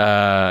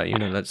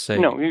 let's say,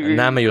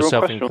 enamor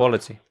yourself in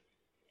quality.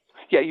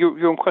 Yeah,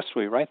 you're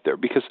unquestionably right there,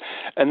 because,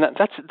 and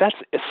that's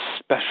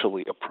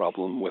especially a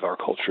problem with our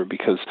culture,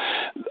 because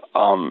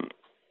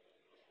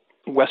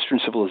Western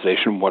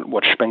civilization,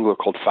 what Spengler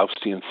called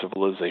Faustian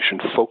civilization,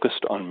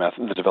 focused on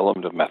the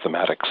development of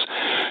mathematics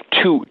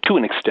to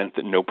an extent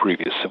that no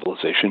previous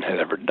civilization had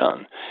ever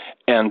done,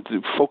 and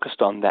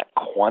focused on that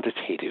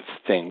quantitative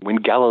thing. When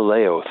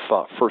Galileo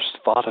first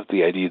thought of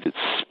the idea that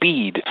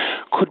speed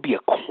could be a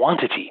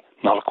quantity,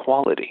 not a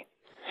quality,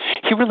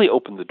 he really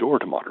opened the door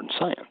to modern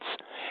science.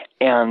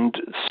 And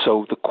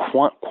so the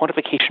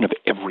quantification of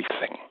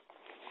everything.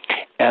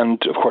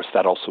 And, of course,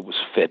 that also was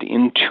fed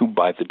into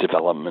by the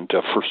development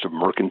of first of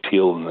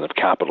mercantile and then of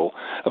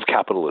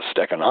capitalist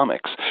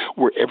economics,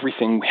 where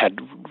everything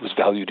was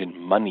valued in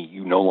money.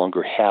 You no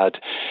longer had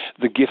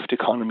the gift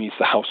economies,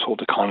 the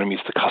household economies,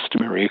 the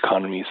customary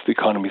economies, the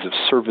economies of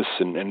service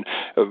and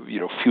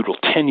feudal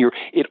tenure.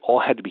 It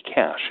all had to be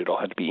cash. It all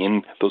had to be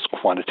in those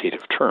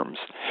quantitative terms.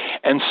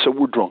 And so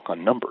we're drunk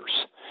on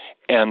numbers.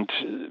 And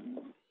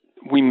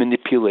we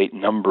manipulate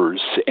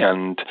numbers,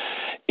 and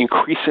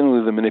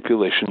increasingly the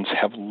manipulations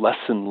have less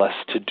and less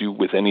to do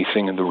with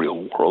anything in the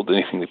real world,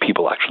 anything that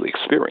people actually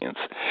experience.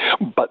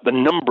 But the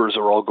numbers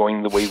are all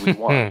going the way we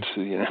want,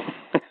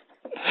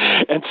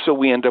 And so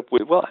we end up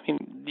with, well, I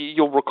mean,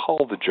 you'll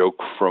recall the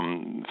joke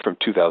from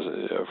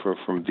 2000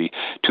 from the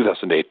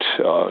 2008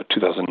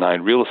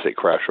 2009 real estate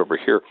crash over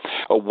here.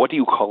 What do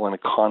you call an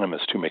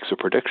economist who makes a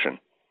prediction?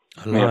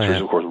 The answer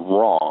is, of course,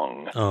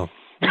 wrong. Oh,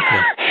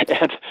 okay.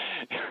 And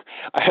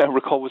I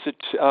recall, was it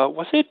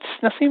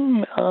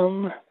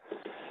Nassim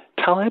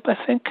Taleb, I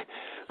think,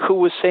 who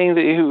was saying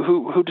that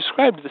who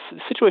described the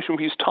situation where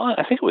he was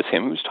talking. I think it was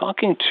him who was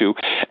talking to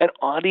an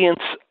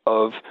audience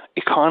of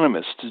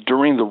economists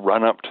during the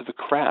run-up to the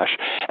crash,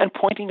 and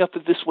pointing out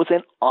that this was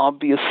an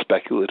obvious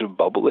speculative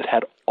bubble. It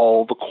had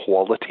all the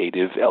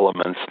qualitative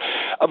elements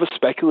of a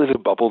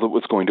speculative bubble that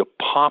was going to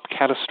pop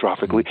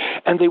catastrophically,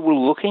 and they were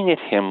looking at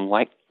him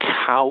like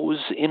cows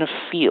in a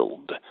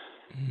field.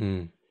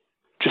 Mm.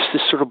 Just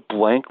this sort of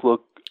blank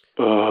look.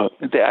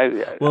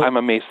 I'm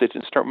amazed they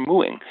didn't start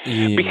mooing,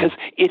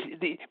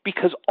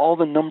 because all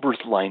the numbers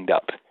lined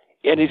up,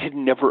 and it had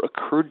never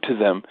occurred to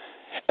them,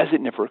 as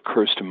it never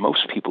occurs to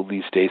most people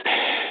these days,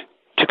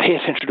 to pay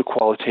attention to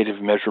qualitative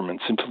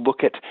measurements and to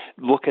look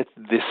at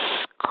this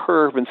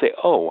curve and say,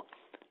 oh,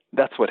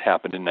 that's what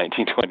happened in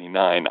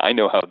 1929. I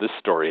know how this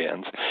story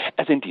ends,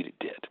 as indeed it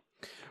did.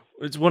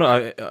 It's one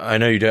I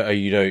know you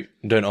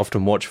don't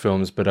often watch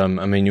films, but I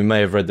mean, you may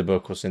have read the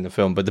book or seen the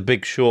film. But The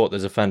Big Short,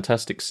 there's a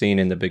fantastic scene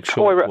in The Big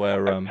Short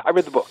I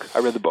read the book. I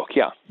read the book.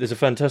 Yeah, there's a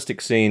fantastic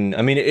scene.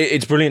 I mean,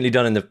 it's brilliantly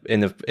done in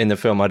the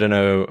film. I don't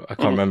know, I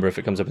can't remember if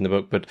it comes up in the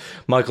book, but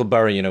Michael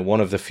Burry, one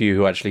of the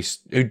few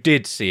who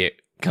did see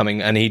it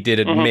coming, and he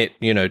did admit,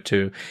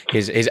 to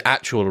his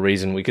actual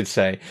reason, we could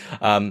say.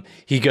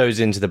 He goes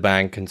into the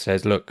bank and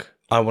says, "Look,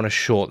 I want to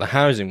short the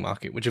housing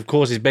market," which of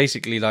course is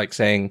basically like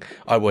saying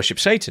I worship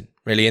Satan,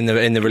 really, in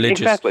the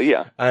religious. Exactly,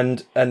 yeah.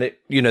 And it,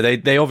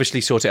 they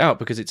obviously sort it out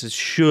because it's a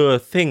sure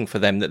thing for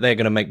them that they're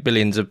going to make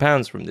billions of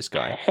pounds from this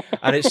guy.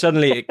 And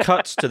it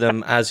cuts to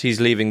them as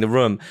he's leaving the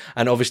room,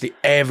 and obviously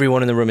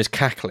everyone in the room is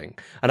cackling.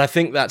 And I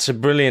think that's a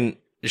brilliant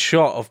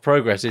shot of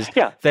Progress.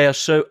 They are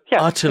so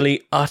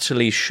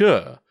utterly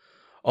sure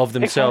of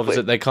themselves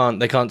that they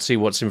can't see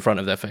what's in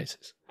front of their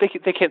faces.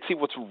 They can't see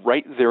what's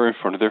right there in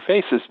front of their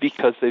faces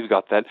because they've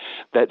got that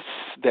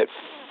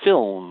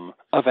film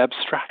of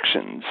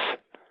abstractions.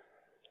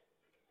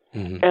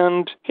 Mm-hmm.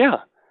 And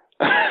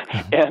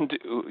I'm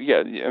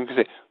going to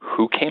say,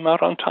 who came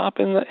out on top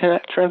in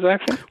that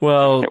transaction?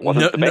 Well,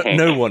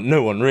 no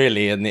one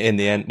really in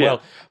the end. Yeah.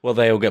 Well,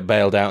 they all get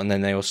bailed out and then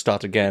they all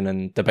start again,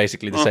 and they're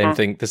basically the same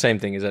thing. The same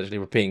thing is actually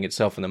repeating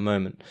itself in the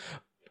moment,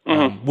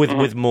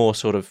 with more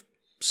sort of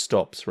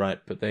stops, right?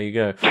 But there you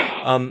go.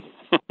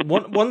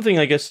 One thing,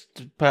 I guess,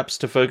 perhaps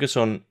to focus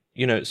on,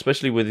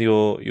 especially with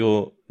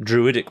your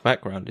druidic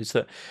background, is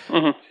that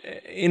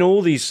in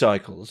all these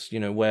cycles,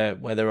 where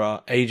there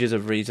are ages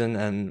of reason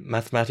and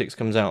mathematics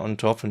comes out on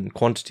top and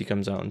quantity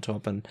comes out on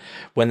top, and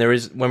when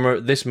we're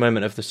at this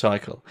moment of the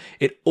cycle,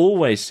 it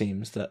always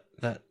seems that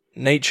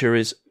nature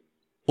is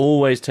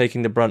always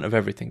taking the brunt of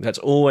everything.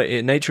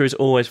 Nature is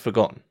always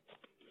forgotten.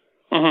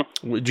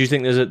 Mm-hmm. Do you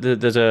think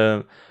there's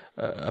a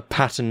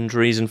patterned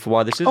reason for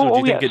why this is, or do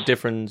you think it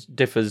differs,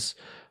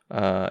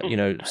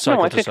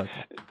 cycle to cycle?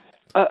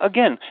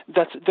 Again,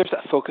 there's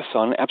that focus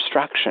on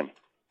abstraction.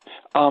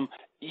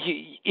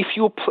 If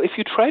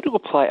you try to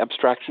apply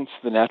abstractions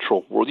to the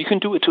natural world, you can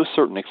do it to a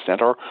certain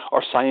extent. Our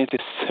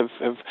scientists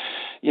have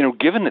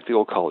given it the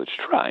old college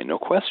try, no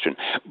question.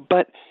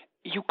 But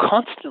you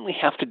constantly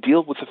have to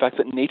deal with the fact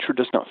that nature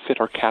does not fit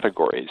our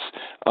categories.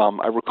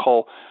 I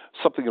recall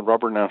something in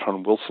Robert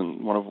Anton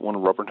Wilson, one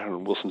of Robert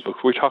Anton Wilson's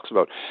books, where he talks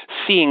about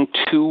seeing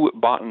two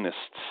botanists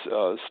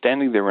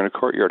standing there in a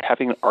courtyard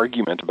having an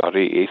argument about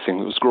a thing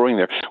that was growing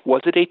there.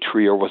 Was it a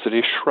tree or was it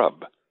a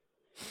shrub?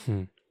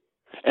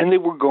 And they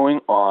were going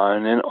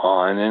on and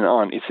on and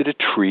on. Is it a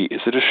tree?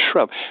 Is it a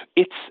shrub?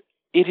 It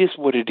is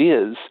what it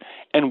is,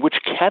 and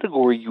which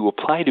category you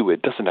apply to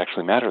it doesn't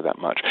actually matter that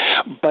much.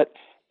 But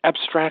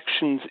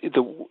abstractions,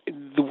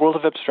 the world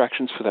of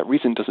abstractions for that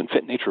reason doesn't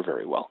fit nature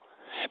very well,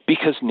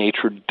 because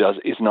nature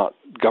is not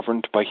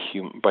governed by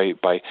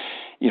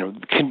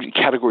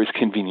categories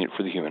convenient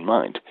for the human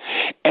mind.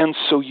 And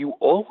so you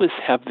always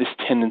have this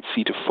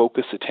tendency to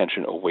focus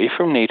attention away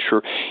from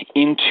nature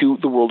into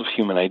the world of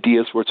human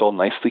ideas, where it's all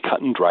nicely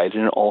cut and dried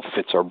and it all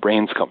fits our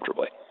brains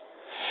comfortably.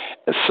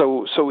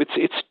 So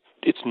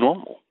it's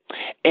normal.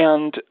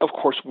 And of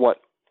course,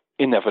 what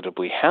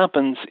inevitably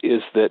happens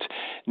is that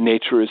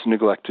nature is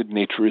neglected,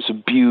 nature is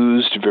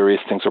abused,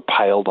 various things are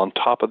piled on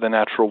top of the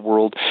natural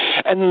world,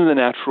 and then the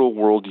natural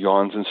world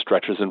yawns and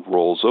stretches and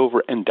rolls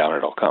over, and down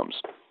it all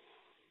comes.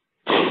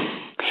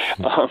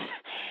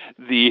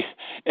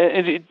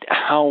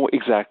 How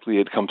exactly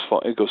it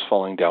goes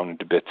falling down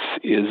into bits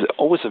is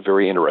always a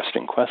very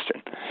interesting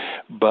question,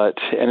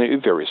 and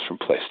it varies from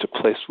place to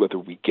place whether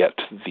we get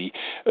the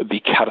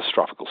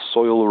catastrophic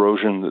soil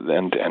erosion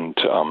and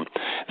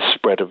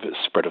spread of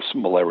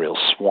malarial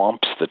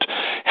swamps that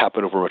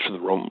happen over much of the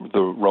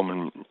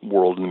Roman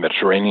world in the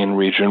Mediterranean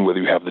region, whether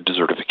you have the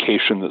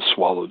desertification that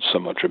swallowed so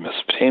much of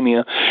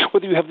Mesopotamia,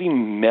 whether you have the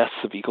mess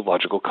of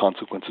ecological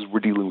consequences we're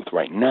dealing with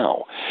right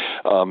now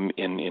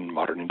in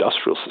modern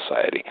industrial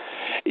society.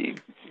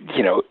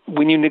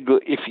 When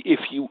if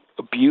you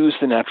abuse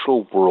the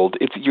natural world,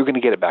 you're going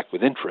to get it back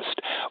with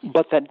interest.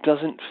 But that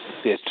doesn't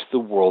fit the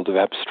world of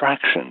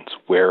abstractions,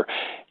 where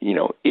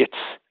it's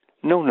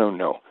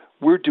no.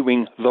 We're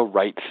doing the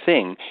right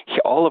thing.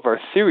 All of our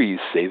theories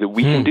say that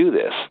we can do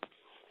this.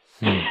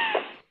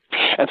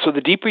 And so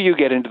the deeper you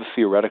get into the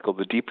theoretical,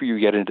 the deeper you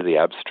get into the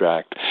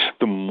abstract,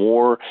 the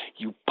more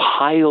you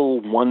pile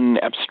one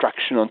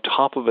abstraction on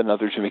top of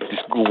another to make this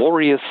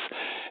glorious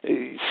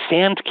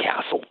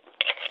sandcastle.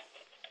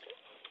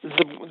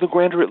 The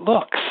grander it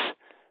looks.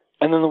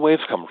 And then the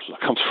waves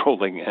comes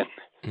rolling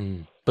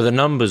in. But the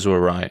numbers were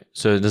right,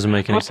 so it doesn't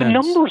make any sense.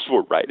 The numbers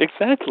were right,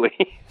 exactly.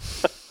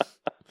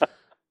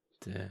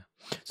 Dear.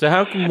 So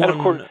how can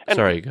one?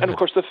 And of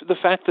course, the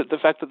fact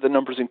that the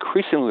numbers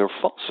increasingly are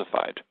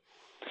falsified,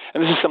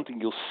 and this is something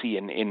you'll see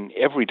in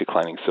every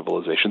declining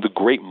civilization. The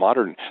great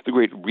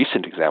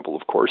recent example,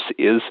 of course,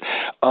 is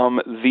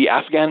the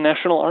Afghan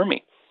National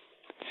Army.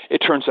 It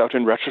turns out,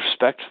 in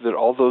retrospect, that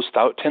all those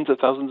tens of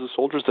thousands of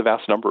soldiers, the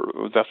vast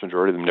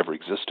majority of them never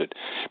existed.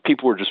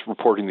 People were just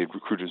reporting they'd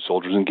recruited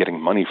soldiers and getting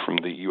money from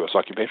the U.S.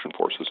 occupation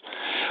forces.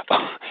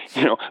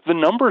 The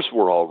numbers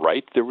were all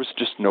right. There was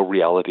just no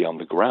reality on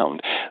the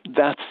ground.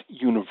 That's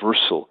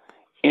universal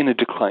in a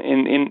decline,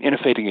 in a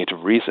fading age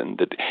of reason,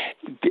 that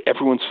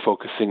everyone's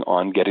focusing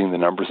on getting the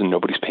numbers and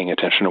nobody's paying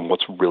attention on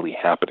what's really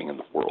happening in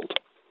the world.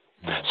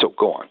 So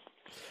go on.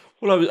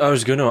 Well, I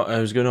was going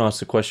to ask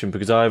the question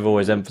because I've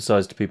always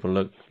emphasized to people,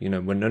 look,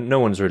 when no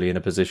one's really in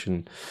a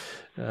position,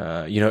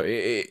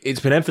 it's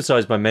been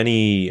emphasized by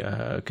many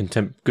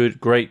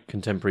great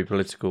contemporary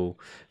political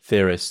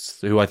theorists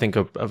who I think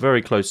are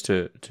very close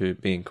to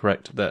being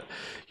correct, that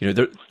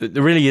there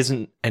really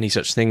isn't any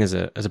such thing as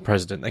a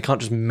president. They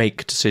can't just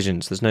make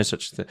decisions. There's no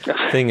such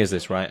thing as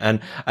this, right?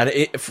 And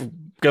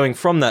going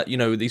from that,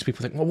 these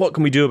people think, well, what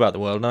can we do about the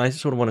world? And I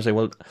sort of want to say,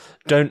 well,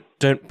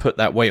 don't put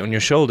that weight on your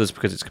shoulders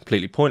because it's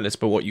completely pointless.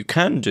 But what you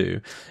can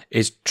do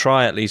is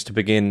try at least to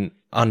begin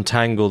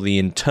untangle the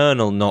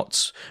internal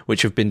knots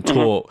which have been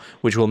taught,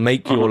 which will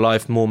make your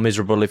life more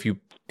miserable if you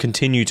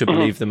continue to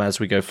believe them as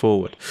we go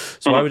forward.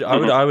 So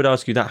I would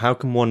ask you that: how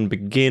can one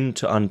begin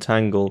to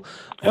untangle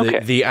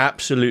the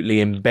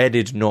absolutely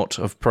embedded knot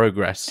of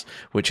progress,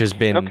 which has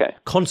been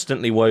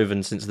constantly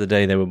woven since the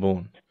day they were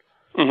born?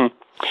 Mm-hmm.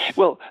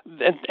 Well,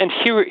 and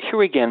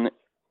here again,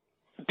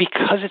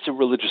 because it's a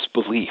religious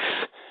belief,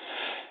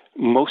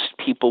 most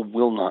people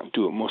will not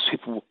do it. Most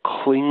people will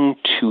cling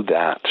to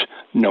that,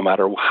 no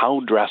matter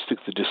how drastic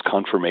the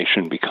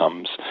disconfirmation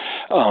becomes.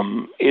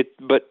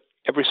 But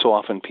every so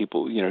often,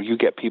 people, you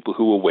get people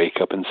who will wake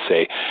up and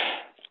say,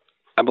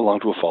 "I belong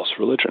to a false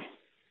religion.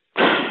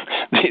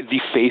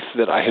 The faith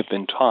that I have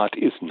been taught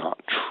is not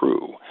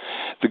true.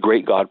 The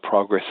great God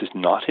progress is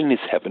not in his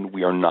heaven.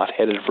 We are not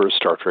headed for a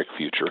Star Trek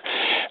future."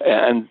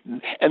 And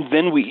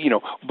then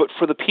but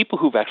for the people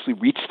who've actually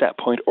reached that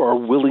point or are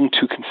willing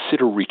to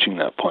consider reaching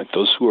that point,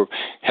 those who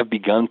have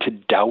begun to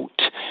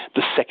doubt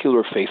the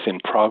secular faith in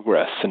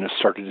progress and have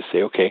started to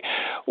say, okay,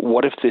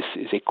 what if this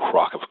is a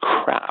crock of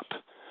crap?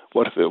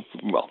 What if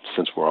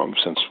since we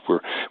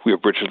are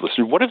British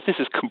listeners, what if this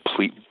is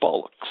complete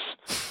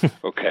bollocks?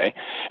 Okay.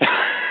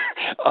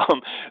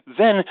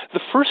 Then the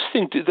first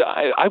thing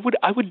I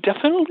would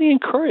definitely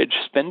encourage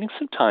spending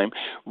some time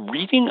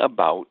reading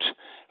about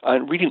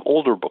reading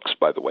older books,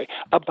 by the way,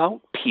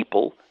 about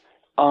people,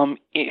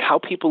 how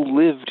people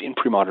lived in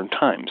pre-modern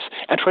times,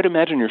 and try to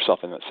imagine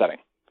yourself in that setting.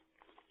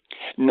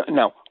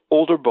 Now,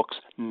 older books,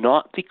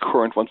 not the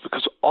current ones,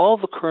 because all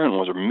the current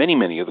ones, or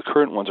many of the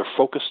current ones, are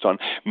focused on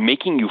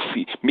making you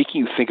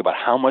think about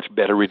how much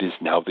better it is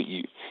now that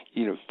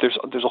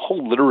there's a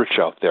whole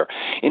literature out there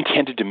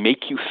intended to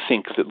make you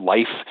think that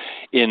life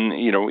in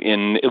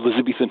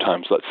Elizabethan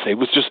times, let's say,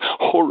 was just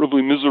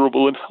horribly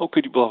miserable, and how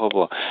could you blah blah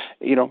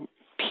blah.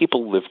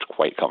 People lived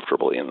quite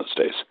comfortably in those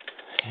days,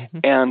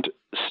 and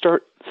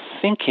start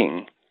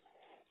thinking.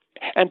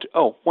 And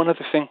one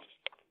other thing.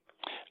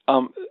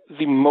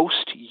 The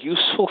most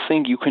useful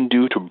thing you can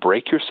do to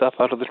break yourself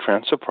out of the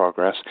trance of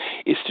progress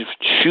is to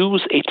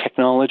choose a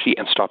technology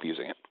and stop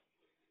using it.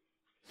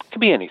 It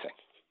could be anything.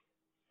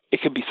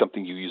 It could be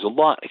something you use a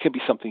lot. It could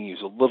be something you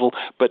use a little.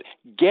 But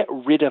get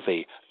rid of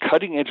a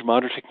cutting-edge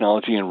modern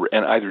technology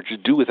and either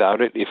just do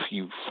without it if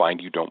you find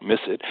you don't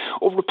miss it,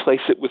 or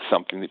replace it with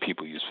something that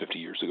people used 50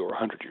 years ago or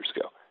 100 years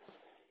ago.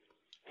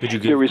 Could you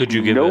give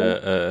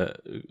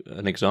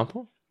an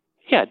example?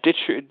 Yeah,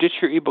 ditch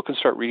your ebook and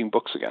start reading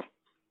books again.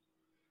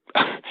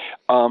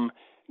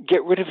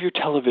 Get rid of your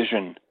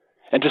television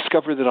and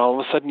discover that all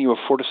of a sudden you have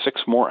 4 to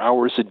 6 more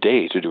hours a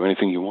day to do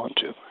anything you want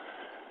to.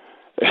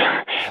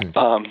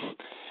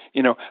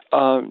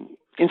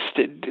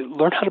 Instead,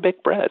 learn how to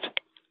bake bread.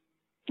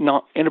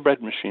 Not in a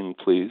bread machine,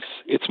 please.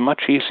 It's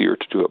much easier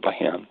to do it by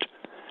hand.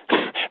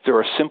 There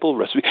are simple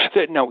recipes.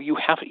 Now you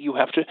have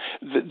to.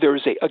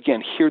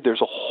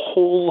 There's a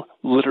whole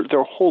there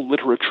are whole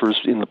literatures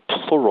in the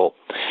plural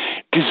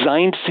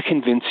designed to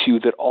convince you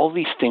that all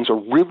these things are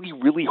really,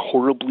 really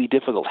horribly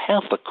difficult.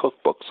 Half the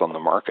cookbooks on the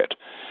market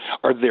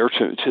are there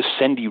to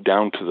send you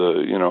down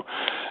to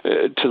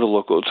the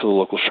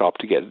local shop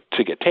to get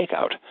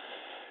takeout.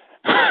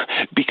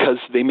 Because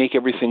they make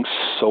everything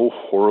so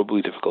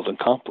horribly difficult and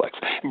complex.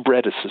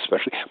 Bread is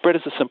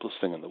the simplest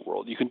thing in the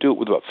world. You can do it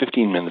with about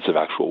 15 minutes of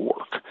actual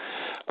work.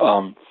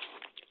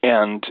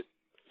 And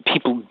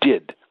people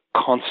did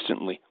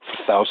constantly for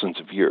thousands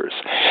of years.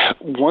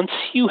 Once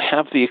you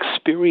have the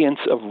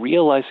experience of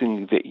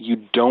realizing that you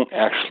don't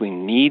actually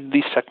need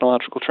these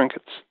technological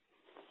trinkets,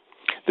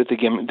 that the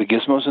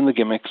gizmos and the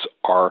gimmicks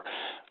are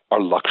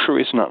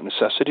luxuries, not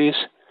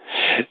necessities,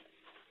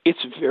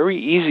 it's very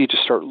easy to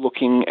start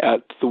looking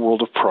at the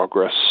world of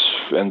progress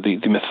and the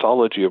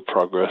mythology of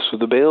progress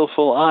with a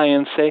baleful eye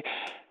and say,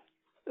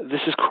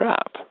 this is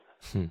crap.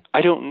 I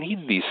don't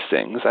need these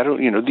things. I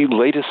don't, the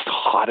latest,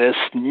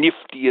 hottest,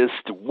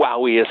 niftiest,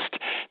 wowiest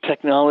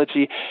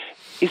technology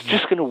is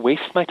just going to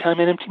waste my time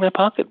and empty my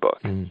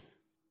pocketbook.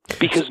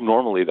 Because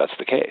normally that's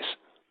the case.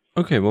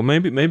 Okay, well,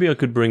 maybe I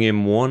could bring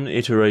in one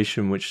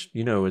iteration which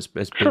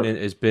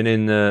has been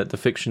in the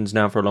fictions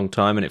now for a long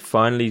time, and it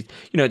finally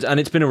and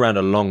it's been around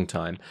a long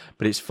time,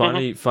 but it's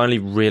finally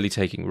really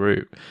taking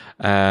root.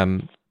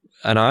 And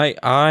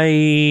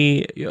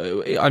I'm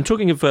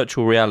talking of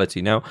virtual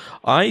reality now.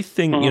 I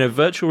think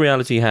virtual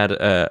reality had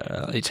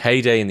its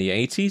heyday in the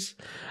 80s,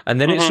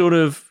 and then it sort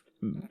of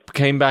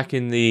came back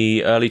in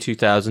the early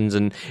 2000s,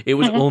 and it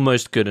was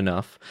almost good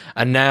enough.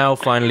 And now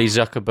finally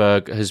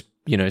Zuckerberg has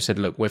said,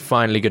 look, we're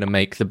finally going to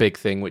make the big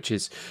thing, which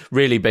is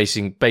really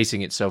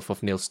basing itself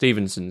off Neil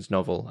Stephenson's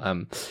novel,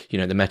 the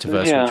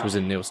metaverse, which was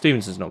in Neil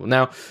Stephenson's novel.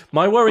 Now,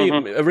 my worry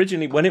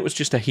originally, when it was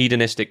just a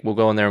hedonistic, we'll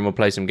go on there and we'll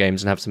play some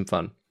games and have some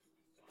fun,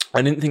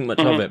 I didn't think much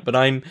of it. But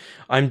I'm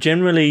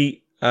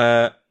generally,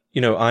 I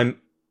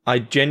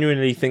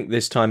genuinely think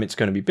this time it's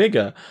going to be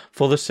bigger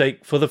for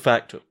the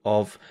fact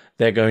of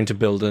they're going to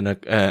build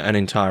an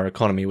entire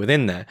economy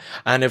within there.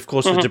 And of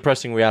course, the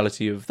depressing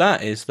reality of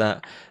that is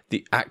that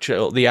the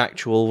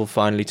actual will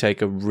finally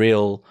take a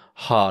real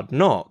hard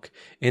knock,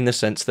 in the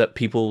sense that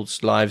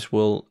people's lives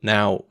will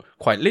now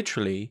quite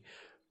literally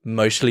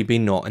mostly be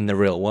not in the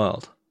real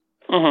world.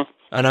 And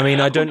I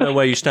mean, I don't know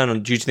where you stand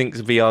on. Do you think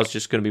VR is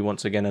just going to be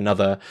once again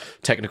another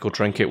technical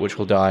trinket which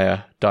will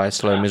die a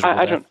slow,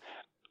 miserable death?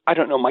 I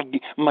don't know.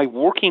 My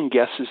working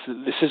guess is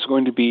that this is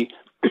going to be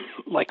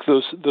like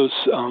those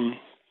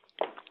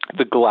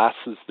the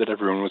glasses that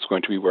everyone was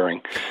going to be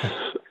wearing.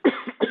 Do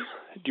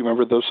you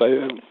remember those?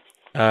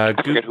 I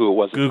forget who it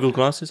was. Google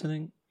Glasses, I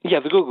think. Yeah,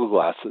 the Google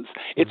Glasses.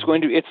 It's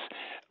going to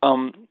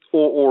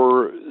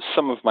or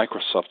some of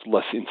Microsoft's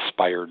less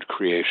inspired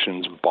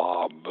creations.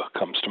 Bob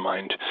comes to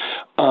mind.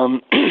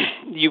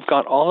 You've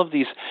got all of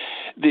these.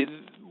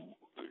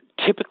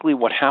 Typically,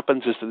 what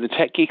happens is that the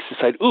tech geeks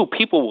decide, "Ooh,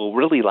 people will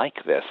really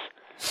like this,"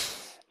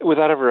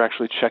 without ever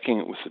actually checking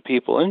it with the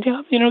people. And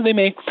they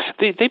may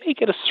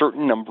get a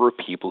certain number of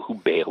people who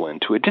bail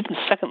into it. Is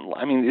Second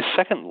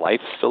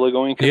Life still a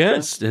going concern? Yeah,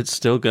 it's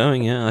still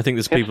going. Yeah, I think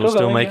there's people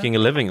still making a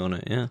living on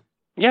it. Yeah.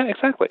 Yeah,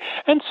 exactly.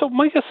 And so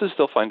my guess is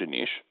they'll find a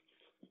niche,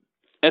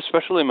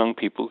 especially among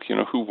people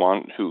who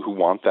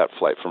want that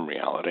flight from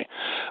reality.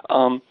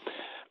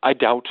 I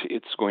doubt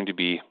it's going to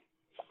be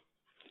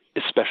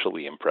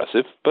especially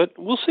impressive, but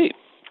we'll see.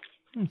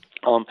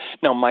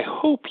 Now, my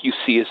hope, you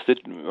see, is that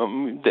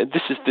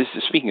this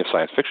is speaking of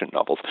science fiction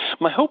novels.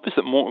 My hope is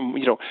that more,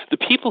 the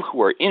people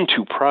who are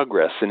into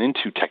progress and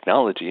into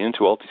technology,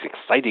 into all these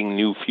exciting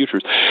new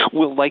futures,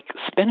 will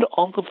spend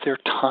all of their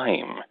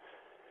time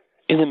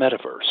in the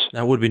metaverse.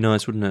 That would be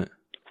nice, wouldn't it?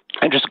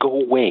 And just go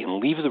away and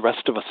leave the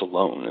rest of us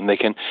alone. And they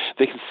can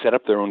set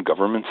up their own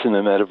governments in the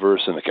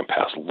metaverse, and they can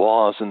pass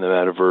laws in the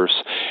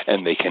metaverse,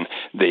 and they can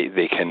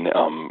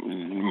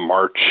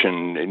march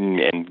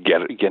and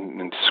get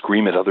and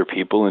scream at other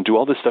people and do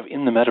all this stuff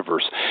in the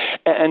metaverse.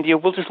 And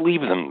we'll just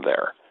leave them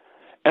there,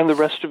 and the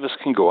rest of us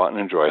can go out and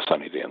enjoy a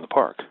sunny day in the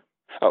park.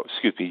 Oh,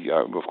 excuse me.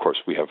 Of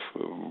course, we have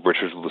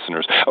Richard's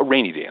listeners. A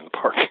rainy day in the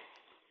park.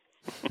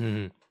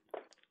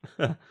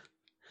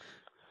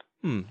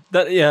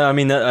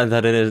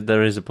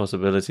 There is a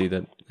possibility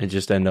that it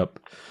just end up,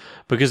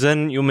 because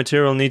then your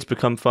material needs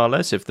become far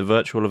less. If the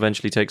virtual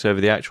eventually takes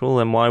over the actual,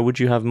 then why would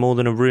you have more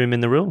than a room in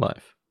the real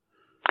life?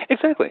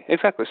 Exactly.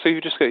 So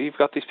you've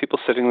got these people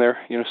sitting there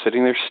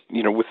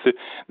with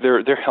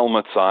their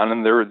helmets on,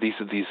 and there are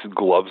these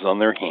gloves on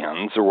their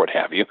hands or what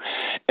have you,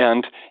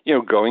 and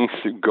going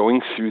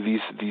through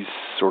these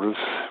sort of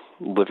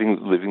living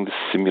the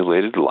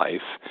simulated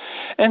life.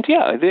 And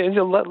let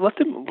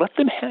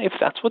them have, if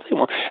that's what they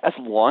want, as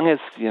long as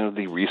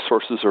the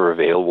resources are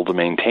available to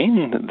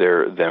maintain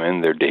them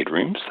in their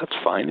daydreams. That's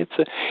fine. It's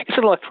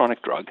an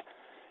electronic drug,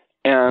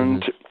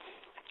 and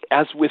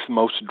as with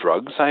most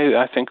drugs,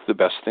 I think the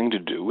best thing to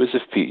do is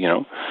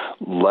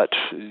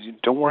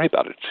don't worry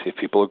about it. If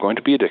people are going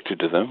to be addicted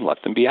to them,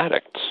 let them be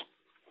addicts.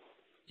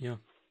 Yeah.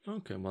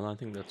 Okay. Well, I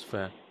think that's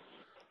fair.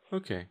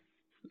 Okay.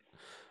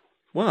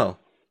 Well,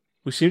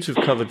 we seem to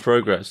have covered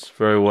progress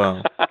very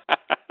well.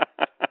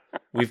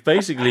 We've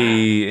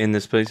basically, in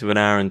the space of an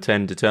hour and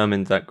 10,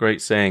 determined that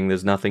great saying,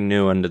 "There's nothing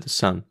new under the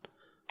sun."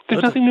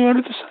 There's nothing new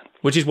under the sun.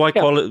 Which is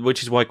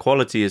why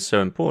quality is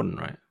so important,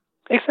 right?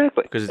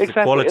 Exactly. Because it's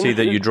the quality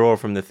that you draw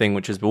from the thing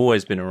which has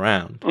always been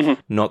around,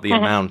 not the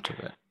amount of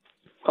it.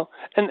 Well,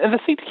 and the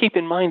thing to keep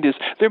in mind is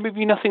there may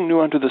be nothing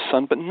new under the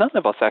sun, but none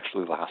of us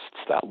actually lasts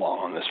that long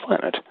on this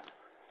planet.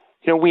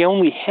 We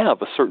only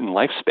have a certain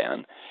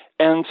lifespan,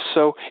 and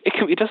so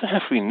it doesn't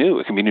have to be new.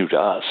 It can be new to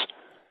us.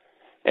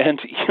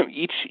 And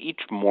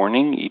each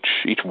morning,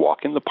 each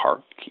walk in the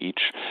park,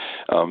 each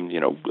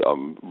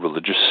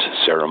religious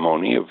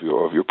ceremony of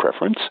your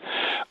preference,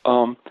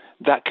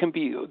 that can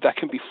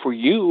be for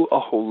you a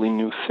wholly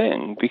new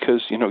thing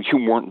because you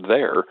weren't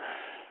there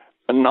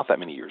not that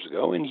many years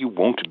ago, and you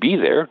won't be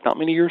there not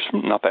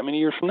that many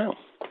years from now.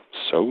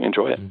 So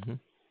enjoy it. Mm-hmm.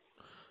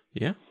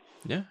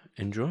 Yeah,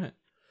 enjoy it.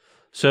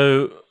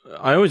 So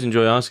I always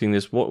enjoy asking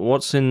this: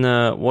 what's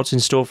in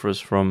store for us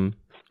from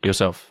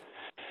yourself?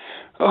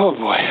 Oh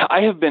boy,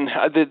 I have been.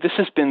 This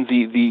has been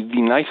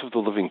the night of the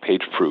living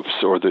page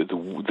proofs, or the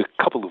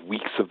couple of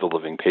weeks of the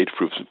living page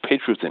proofs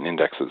and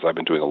indexes. I've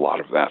been doing a lot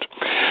of that.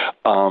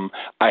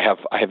 I have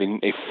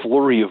a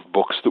flurry of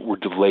books that were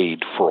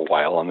delayed for a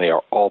while, and they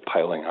are all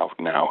piling out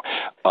now.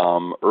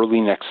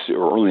 Early next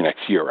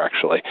year,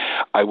 actually,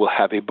 I will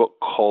have a book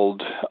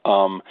called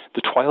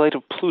 "The Twilight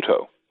of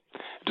Pluto,"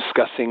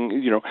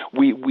 discussing,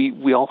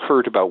 we all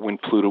heard about when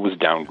Pluto was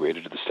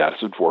downgraded to the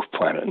status of dwarf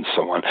planet and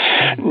so on.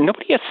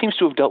 Nobody yet seems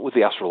to have dealt with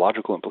the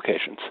astrological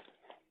implications.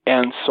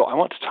 And so I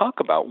want to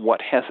talk about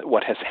what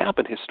has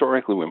happened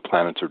historically when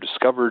planets are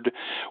discovered,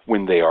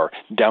 when they are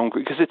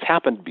downgraded, because it's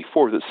happened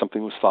before that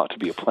something was thought to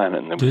be a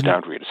planet and then was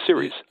downgraded a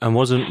series. And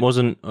wasn't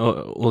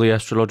all the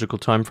astrological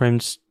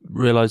timeframes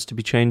realized to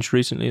be changed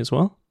recently as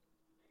well?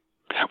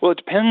 Well, it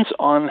depends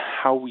on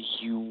how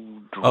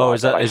you draw. Oh,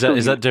 is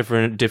that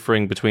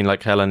differing between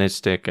like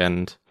Hellenistic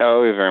and?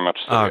 Oh, very much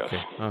so. Oh,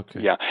 yes.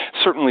 Okay. Yeah,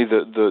 certainly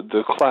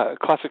the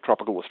classic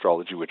tropical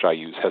astrology, which I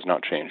use, has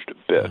not changed a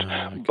bit.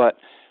 Okay. But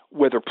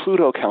whether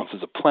Pluto counts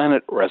as a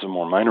planet or as a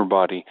more minor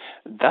body,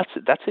 that's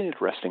an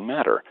interesting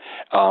matter.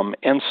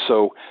 And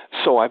so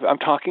I'm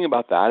talking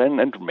about that and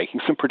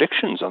making some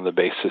predictions on the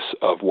basis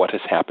of what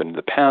has happened in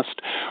the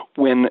past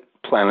when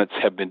planets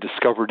have been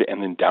discovered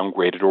and then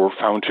downgraded or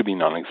found to be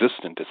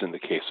non-existent, as in the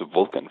case of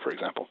Vulcan, for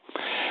example.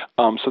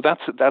 So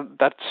that's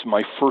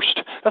my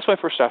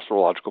first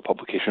astrological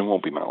publication.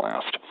 Won't be my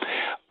last.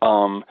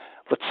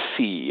 Let's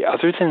see.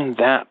 Other than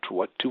that,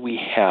 what do we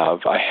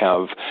have? I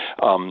have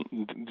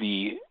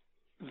the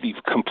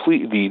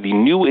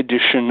new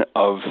edition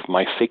of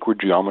my Sacred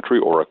Geometry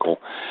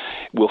Oracle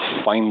will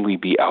finally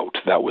be out.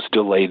 That was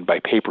delayed by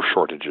paper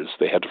shortages.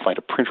 They had to find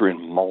a printer in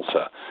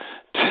Malta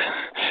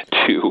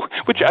too,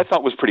 which I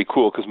thought was pretty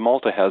cool because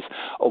Malta has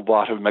a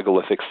lot of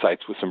megalithic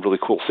sites with some really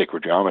cool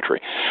sacred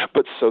geometry.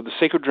 But so the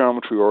Sacred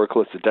Geometry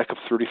Oracle is a deck of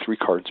 33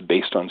 cards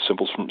based on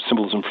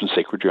symbolism from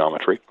sacred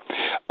geometry.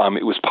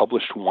 It was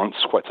published once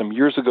quite some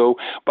years ago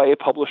by a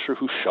publisher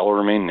who shall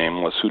remain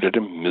nameless, who did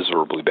a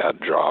miserably bad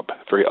job.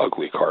 Very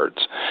ugly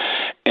cards.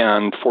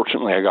 And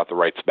fortunately, I got the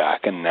rights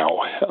back, and now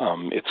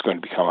it's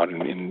going to come out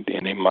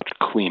in a much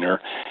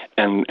cleaner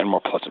and more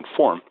pleasant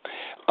form.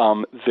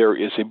 There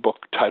is a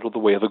book titled The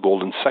Way of the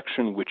Golden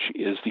Section, which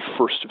is the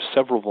first of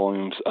several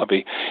volumes of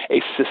a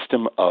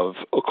system of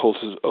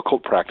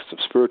occult practice, of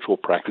spiritual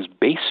practice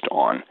based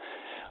on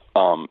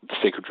the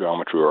Sacred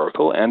Geometry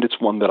Oracle, and it's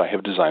one that I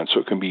have designed so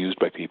it can be used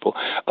by people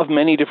of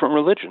many different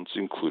religions,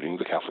 including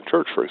the Catholic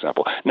Church, for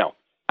example. Now,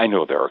 I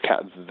know there are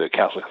the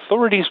Catholic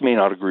authorities may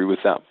not agree with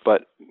that,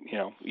 but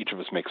each of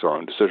us makes our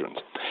own decisions.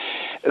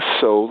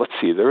 So let's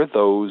see, there are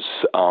those.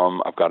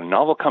 I've got a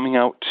novel coming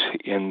out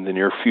in the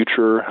near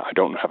future. I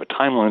don't have a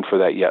timeline for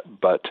that yet,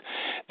 but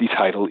the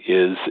title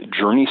is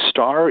Journey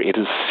Star. It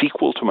is a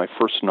sequel to my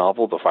first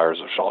novel, The Fires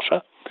of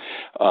Shalsha.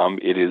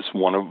 It is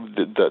one of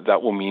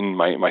that will mean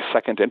my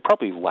second and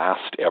probably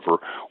last ever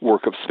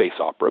work of space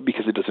opera,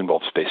 because it does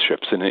involve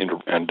spaceships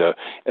and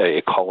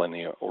a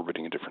colony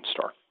orbiting a different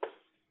star.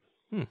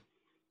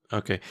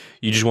 Okay,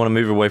 you just want to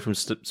move away from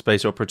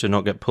space opera to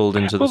not get pulled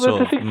into the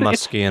sort of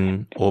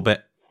Muskian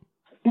orbit.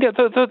 Yeah,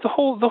 the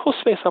whole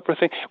space opera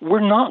thing. We're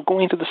not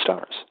going to the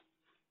stars.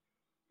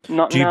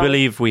 Do you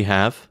believe we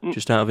have?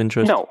 Just out of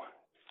interest. No,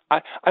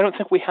 I don't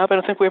think we have. I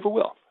don't think we ever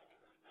will.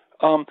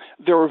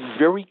 There are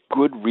very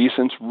good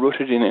reasons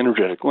rooted in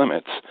energetic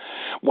limits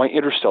why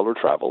interstellar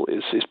travel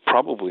is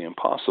probably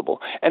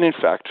impossible. And in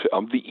fact,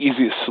 the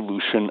easiest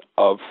solution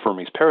of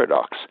Fermi's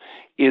paradox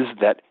is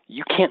that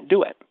you can't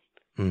do it.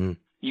 Mm-hmm.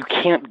 You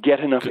can't get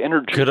enough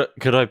energy.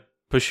 Could I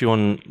push you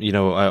on?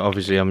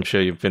 Obviously, I'm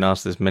sure you've been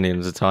asked this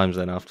millions of times.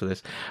 Then after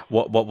this,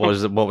 what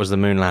was the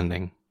moon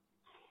landing?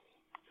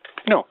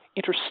 No,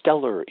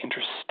 interstellar,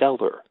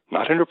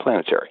 not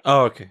interplanetary.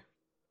 Oh, okay.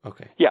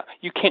 Yeah,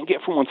 you can't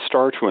get from one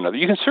star to another.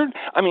 You can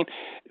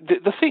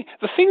the thing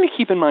to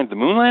keep in mind, the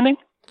moon landing.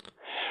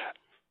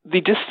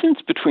 the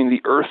distance between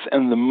the Earth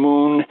and the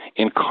Moon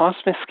in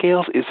cosmic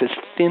scales is as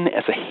thin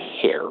as a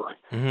hair.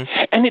 Mm-hmm.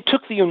 And it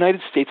took the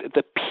United States at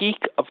the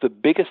peak of the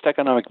biggest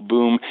economic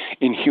boom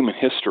in human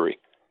history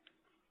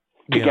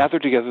to gather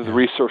together the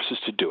resources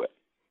to do it.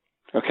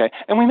 Okay?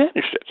 And we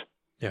managed it.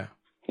 Yeah.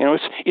 You know,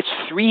 it's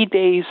 3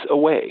 days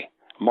away.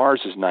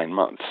 Mars is 9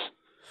 months.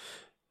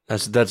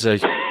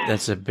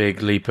 That's a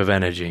big leap of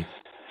energy.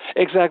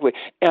 Exactly.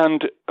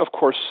 And, of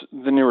course,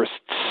 the nearest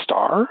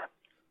star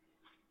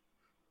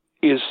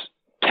is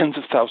tens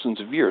of thousands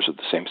of years at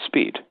the same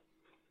speed.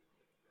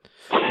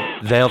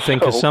 They'll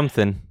think of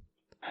something.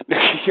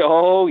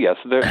 Oh yes,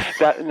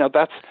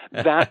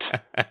 that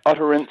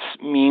utterance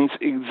means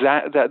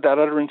that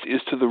utterance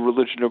is to the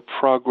religion of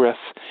progress.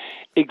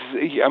 It's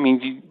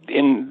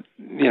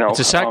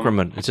a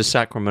sacrament. It's a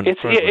sacrament of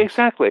progress.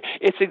 Exactly.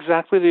 It's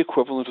exactly the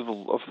equivalent of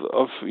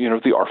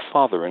the Our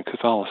Father in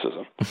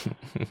Catholicism.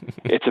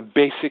 It's a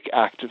basic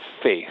act of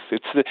faith.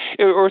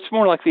 It's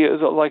more like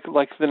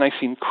the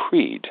Nicene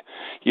Creed.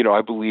 You know,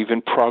 I believe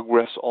in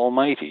Progress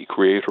Almighty,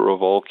 creator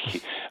of all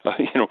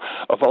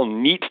of all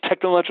neat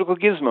technological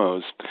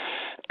gizmos,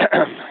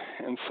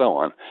 and so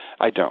on.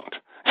 I don't.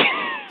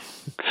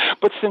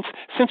 But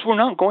since we're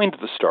not going to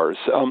the stars,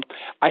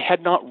 I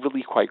had not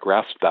really quite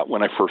grasped that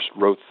when I first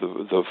wrote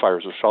the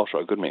Fires of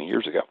Shalsha a good many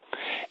years ago.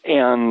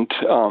 And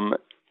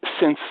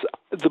since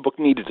the book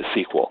needed a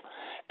sequel,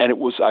 and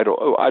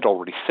I'd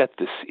already set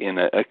this in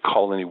a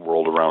colony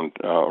world around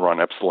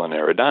Epsilon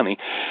Eridani,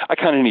 I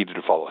kind of needed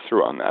to follow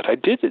through on that. I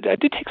did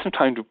take some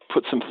time to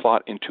put some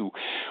thought into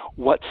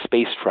what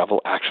space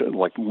travel actually,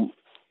 like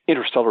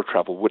interstellar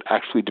travel, would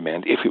actually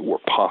demand if it were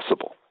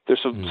possible.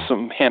 There's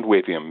some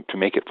hand-waving to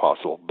make it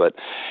possible, but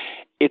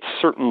it's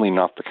certainly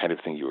not the kind of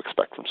thing you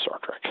expect from Star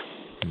Trek.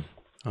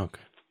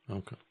 Okay.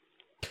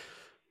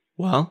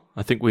 Well,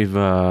 I think we've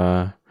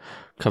covered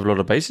a lot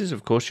of bases.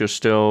 Of course, you're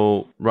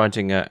still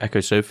writing at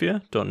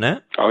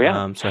echosophia.net. Oh,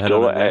 yeah. So head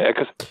on there.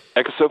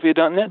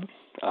 echosophia.net.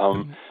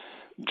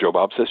 Joe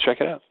Bob says check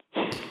it out.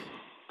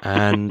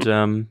 And,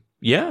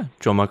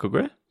 John Michael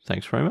Greer,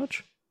 thanks very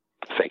much.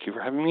 Thank you for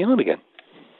having me on again.